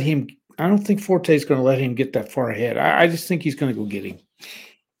going to let him. I don't think Forte is going to let him get that far ahead. I just think he's going to go get him.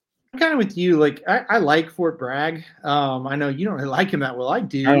 I'm kind of with you. Like I like Fort Bragg. I know you don't really like him that well. I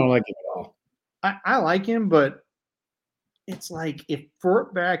do. I don't like him at all. I like him, but it's like if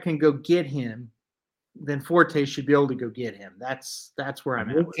Fort Bragg can go get him, then Forte should be able to go get him. That's where I'm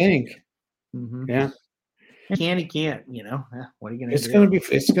at. I think. Mm-hmm. Yeah. He can't. What are you going to do?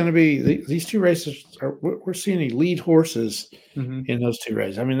 It's going to be these 2 races. We're seeing elite horses in those 2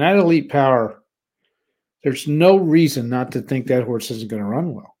 races. I mean, that Elite Power. There's no reason not to think that horse isn't going to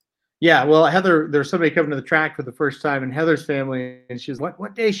run well. Yeah, well, Heather, there's somebody coming to the track for the first time in Heather's family, and she's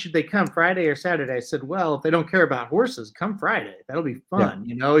what day should they come, Friday or Saturday? I said, well, if they don't care about horses, come Friday. That'll be fun.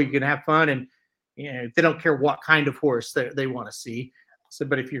 Yeah. You can have fun, and if they don't care what kind of horse they want to see. I said,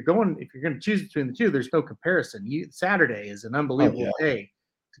 but if you're going to choose between the 2, there's no comparison. Saturday is an unbelievable day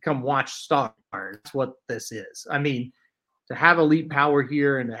to come watch stars. That's what this is. I mean, to have Elite Power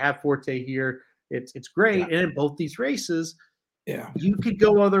here and to have Forte here, it's great. Yeah. And in both these races, you could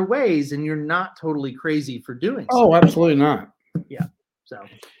go other ways, and you're not totally crazy for doing so. Oh, absolutely not. Yeah. So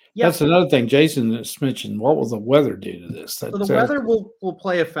that's another thing Jason just mentioned. What will the weather do to this? So the weather will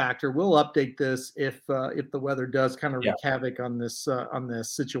play a factor. We'll update this if the weather does kind of wreak havoc on this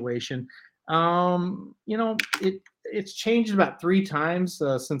situation. It's changed about 3 times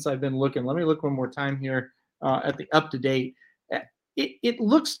since I've been looking. Let me look one more time here at the up to date. It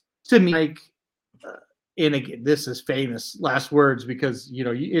looks to me like. And again, this is famous last words because,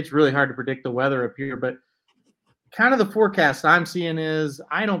 it's really hard to predict the weather up here. But kind of the forecast I'm seeing is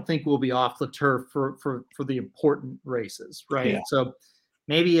I don't think we'll be off the turf for the important races, right? Yeah. So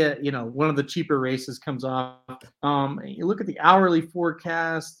maybe, one of the cheaper races comes off. You look at the hourly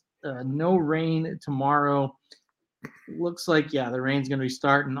forecast, no rain tomorrow. Looks like, the rain's going to be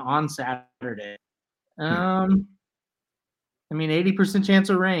starting on Saturday. 80% chance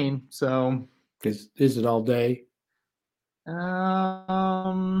of rain. So... Is it all day?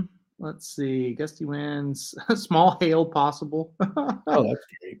 Let's see. Gusty winds, small hail possible. Oh, that's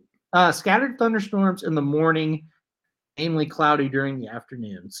great. Scattered thunderstorms in the morning, mainly cloudy during the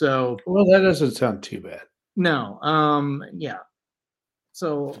afternoon. So, well, that doesn't sound too bad. No.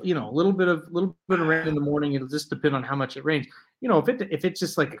 So, a little bit of rain in the morning. It'll just depend on how much it rains. If it's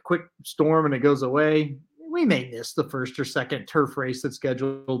just like a quick storm and it goes away, we may miss the first or second turf race that's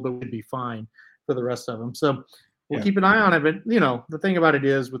scheduled, but we'd be fine for the rest of them. So we'll keep an eye on it. But the thing about it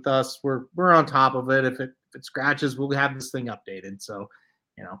is, with us, we're on top of it. If it scratches, we'll have this thing updated. So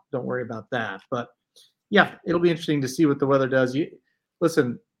don't worry about that. But yeah, it'll be interesting to see what the weather does.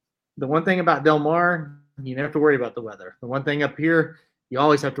 Listen, the one thing about Del Mar, you never have to worry about the weather. The one thing up here, you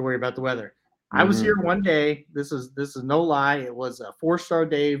always have to worry about the weather. I was here one day. This is no lie. It was a 4-star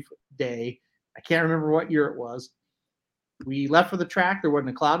day. I can't remember what year it was. We left for the track. There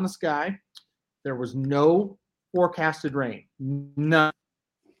wasn't a cloud in the sky. There was no forecasted rain. None.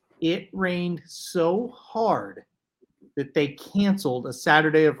 It rained so hard that they canceled a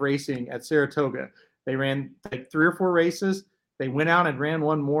Saturday of racing at Saratoga. They ran like 3 or 4 races. They went out and ran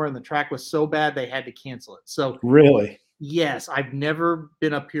one more, and the track was so bad they had to cancel it. So really, yes, I've never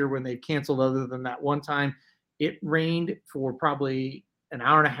been up here when they've canceled other than that one time. It rained for probably an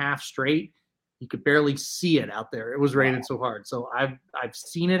hour and a half straight. You could barely see it out there. It was raining so hard. So I've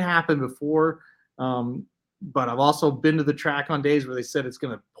seen it happen before, but I've also been to the track on days where they said it's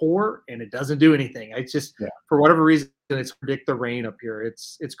going to pour and it doesn't do anything. It's just for whatever reason, it's predict the rain up here.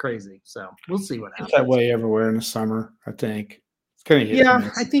 It's crazy. So we'll see what happens. It's that way everywhere in the summer, I think. It's kind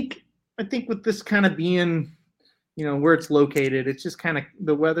of I think with this kind of being, where it's located, it's just kind of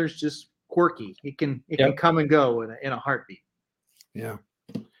the weather's just quirky. It can come and go in a heartbeat. Yeah.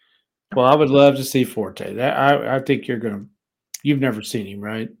 Well, I would love to see Forte. I think you've never seen him,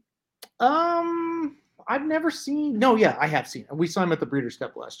 right? I've never seen. No, yeah, I have seen him. We saw him at the Breeders'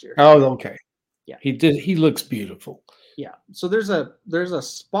 Cup last year. Oh, okay. Yeah, he did. He looks beautiful. Yeah. So there's a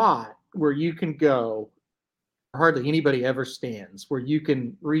spot where you can go. Hardly anybody ever stands, where you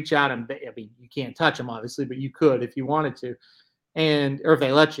can reach out and you can't touch them obviously, but you could if you wanted to, or if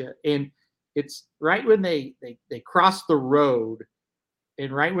they let you. And it's right when they cross the road,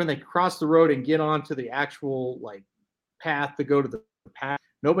 and right when they cross the road and get onto the actual path to go to the path,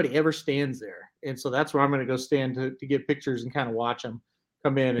 nobody ever stands there. And so that's where I'm going to go stand to get pictures and kind of watch them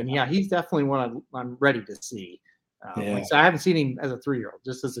come in. And he's definitely one I'm ready to see. So I haven't seen him as a 3-year-old,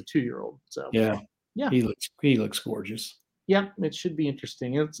 just as a 2-year-old. So yeah, he looks gorgeous. Yeah, it should be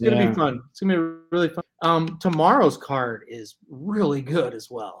interesting. It's going to be fun. It's going to be really fun. Tomorrow's card is really good as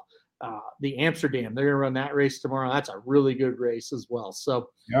well. The Amsterdam, they're going to run that race tomorrow. That's a really good race as well. So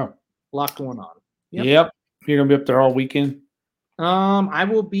a lot going on. Yep. You're going to be up there all weekend? I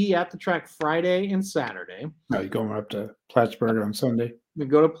will be at the track Friday and Saturday. Oh, you're going up to Plattsburgh on Sunday? We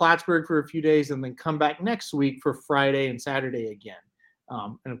go to Plattsburgh for a few days and then come back next week for Friday and Saturday again.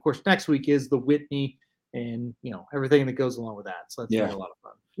 And of course, next week is the Whitney and everything that goes along with that. So that's gonna be a lot of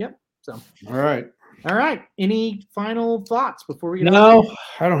fun. Yep. So all right. Any final thoughts before we get No,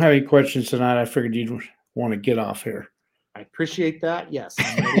 I don't have any questions tonight. I figured you'd want to get off here. I appreciate that. Yes.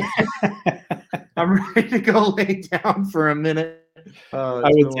 I'm ready to go lay down for a minute. I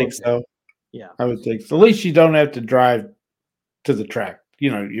would think so. Yeah. I would think so. At least you don't have to drive to the track.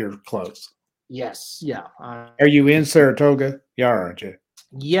 You're close. Yes. Yeah. Are you in Saratoga? Yeah, aren't you?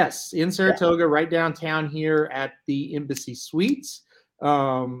 Yes, in Saratoga, right downtown here at the Embassy Suites.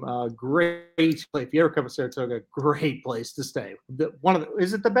 Great place. If you ever come to Saratoga, great place to stay.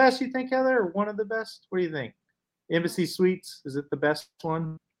 Is it the best, you think, Heather, or one of the best? What do you think? Embassy Suites, is it the best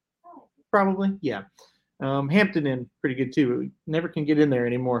one? Probably, yeah. Hampton Inn, pretty good too. We never can get in there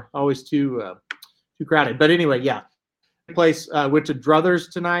anymore. Always too crowded. But anyway, yeah. Place went to Druthers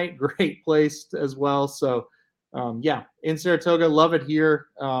tonight. Great place as well. So in Saratoga, love it here.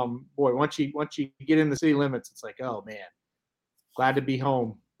 Boy, once you get in the city limits, it's like, oh man, glad to be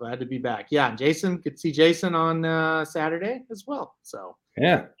home. Glad to be back. Yeah, and Jason, could see Jason on Saturday as well. So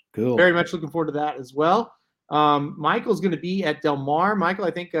yeah, cool. Very much looking forward to that as well. Michael's going to be at Del Mar. Michael,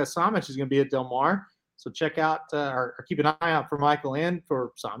 I think Samich is going to be at Del Mar. So check out or keep an eye out for Michael and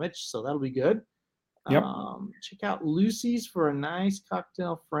for Samich. So that'll be good. Yep. Check out Lucy's for a nice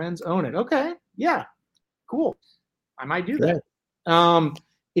cocktail. Friends own it. Okay. Yeah. Cool. I might do that.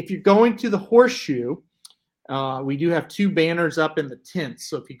 If you're going to the Horseshoe, we do have 2 banners up in the tents.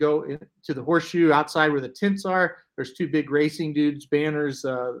 So if you go to the Horseshoe outside where the tents are, there's 2 big Racing Dudes banners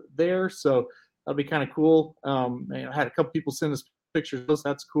there. So that'll be kind of cool. I had a couple people send us pictures. So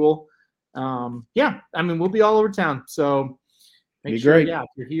that's cool. We'll be all over town. So make sure, if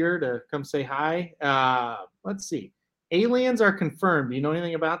you're here to come say hi. Let's see. Aliens are confirmed. Do you know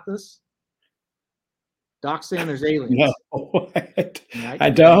anything about this? Doc saying there's aliens. No, what?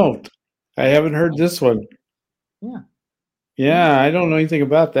 I don't. I haven't heard this one. Yeah. Yeah, I don't know anything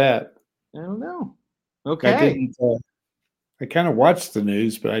about that. I don't know. Okay. I kind of watched the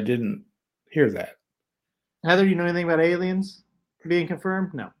news, but I didn't hear that. Heather, you know anything about aliens being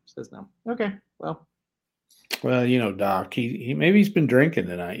confirmed? No, says no. Okay, well, Doc, he maybe he's been drinking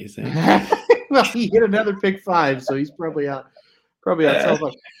tonight. You think? Well, he hit another pick 5, so he's probably out.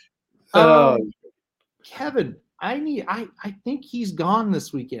 Kevin, I think he's gone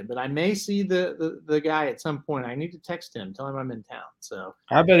this weekend, but I may see the guy at some point. I need to text him, tell him I'm in town. So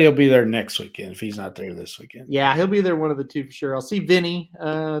I bet he'll be there next weekend if he's not there this weekend. Yeah, he'll be there, one of the two for sure. I'll see Vinny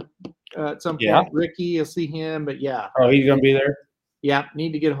at some point. Yeah. Ricky, I'll see him, but yeah. Oh, he's gonna be there. Yeah,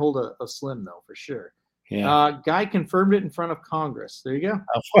 need to get a hold of Slim though for sure. Yeah. Guy confirmed it in front of Congress. There you go.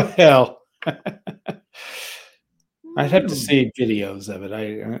 Oh, well. I'd have to see videos of it.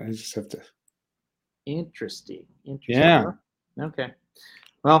 I just have to. Interesting. Yeah. Okay.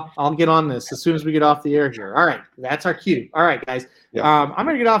 Well, I'll get on this as soon as we get off the air here. All right. That's our cue. All right, guys. Yeah. I'm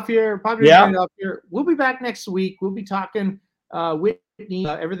going to get off here. Probably get off here. We'll be back next week. We'll be talking Whitney.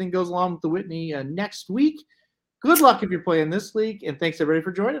 Everything goes along with the Whitney next week. Good luck if you're playing this league, and thanks everybody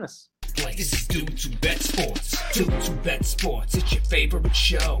for joining us. This is DWBS Sports. DWBS Sports, it's your favorite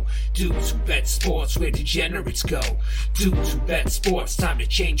show. DWBS Sports, where degenerates go. DWBS Sports, time to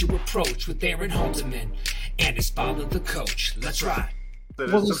change your approach with Aaron Holderman and his father, the coach. Let's ride.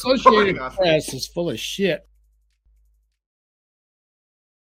 Well, the Associated Press is full of shit.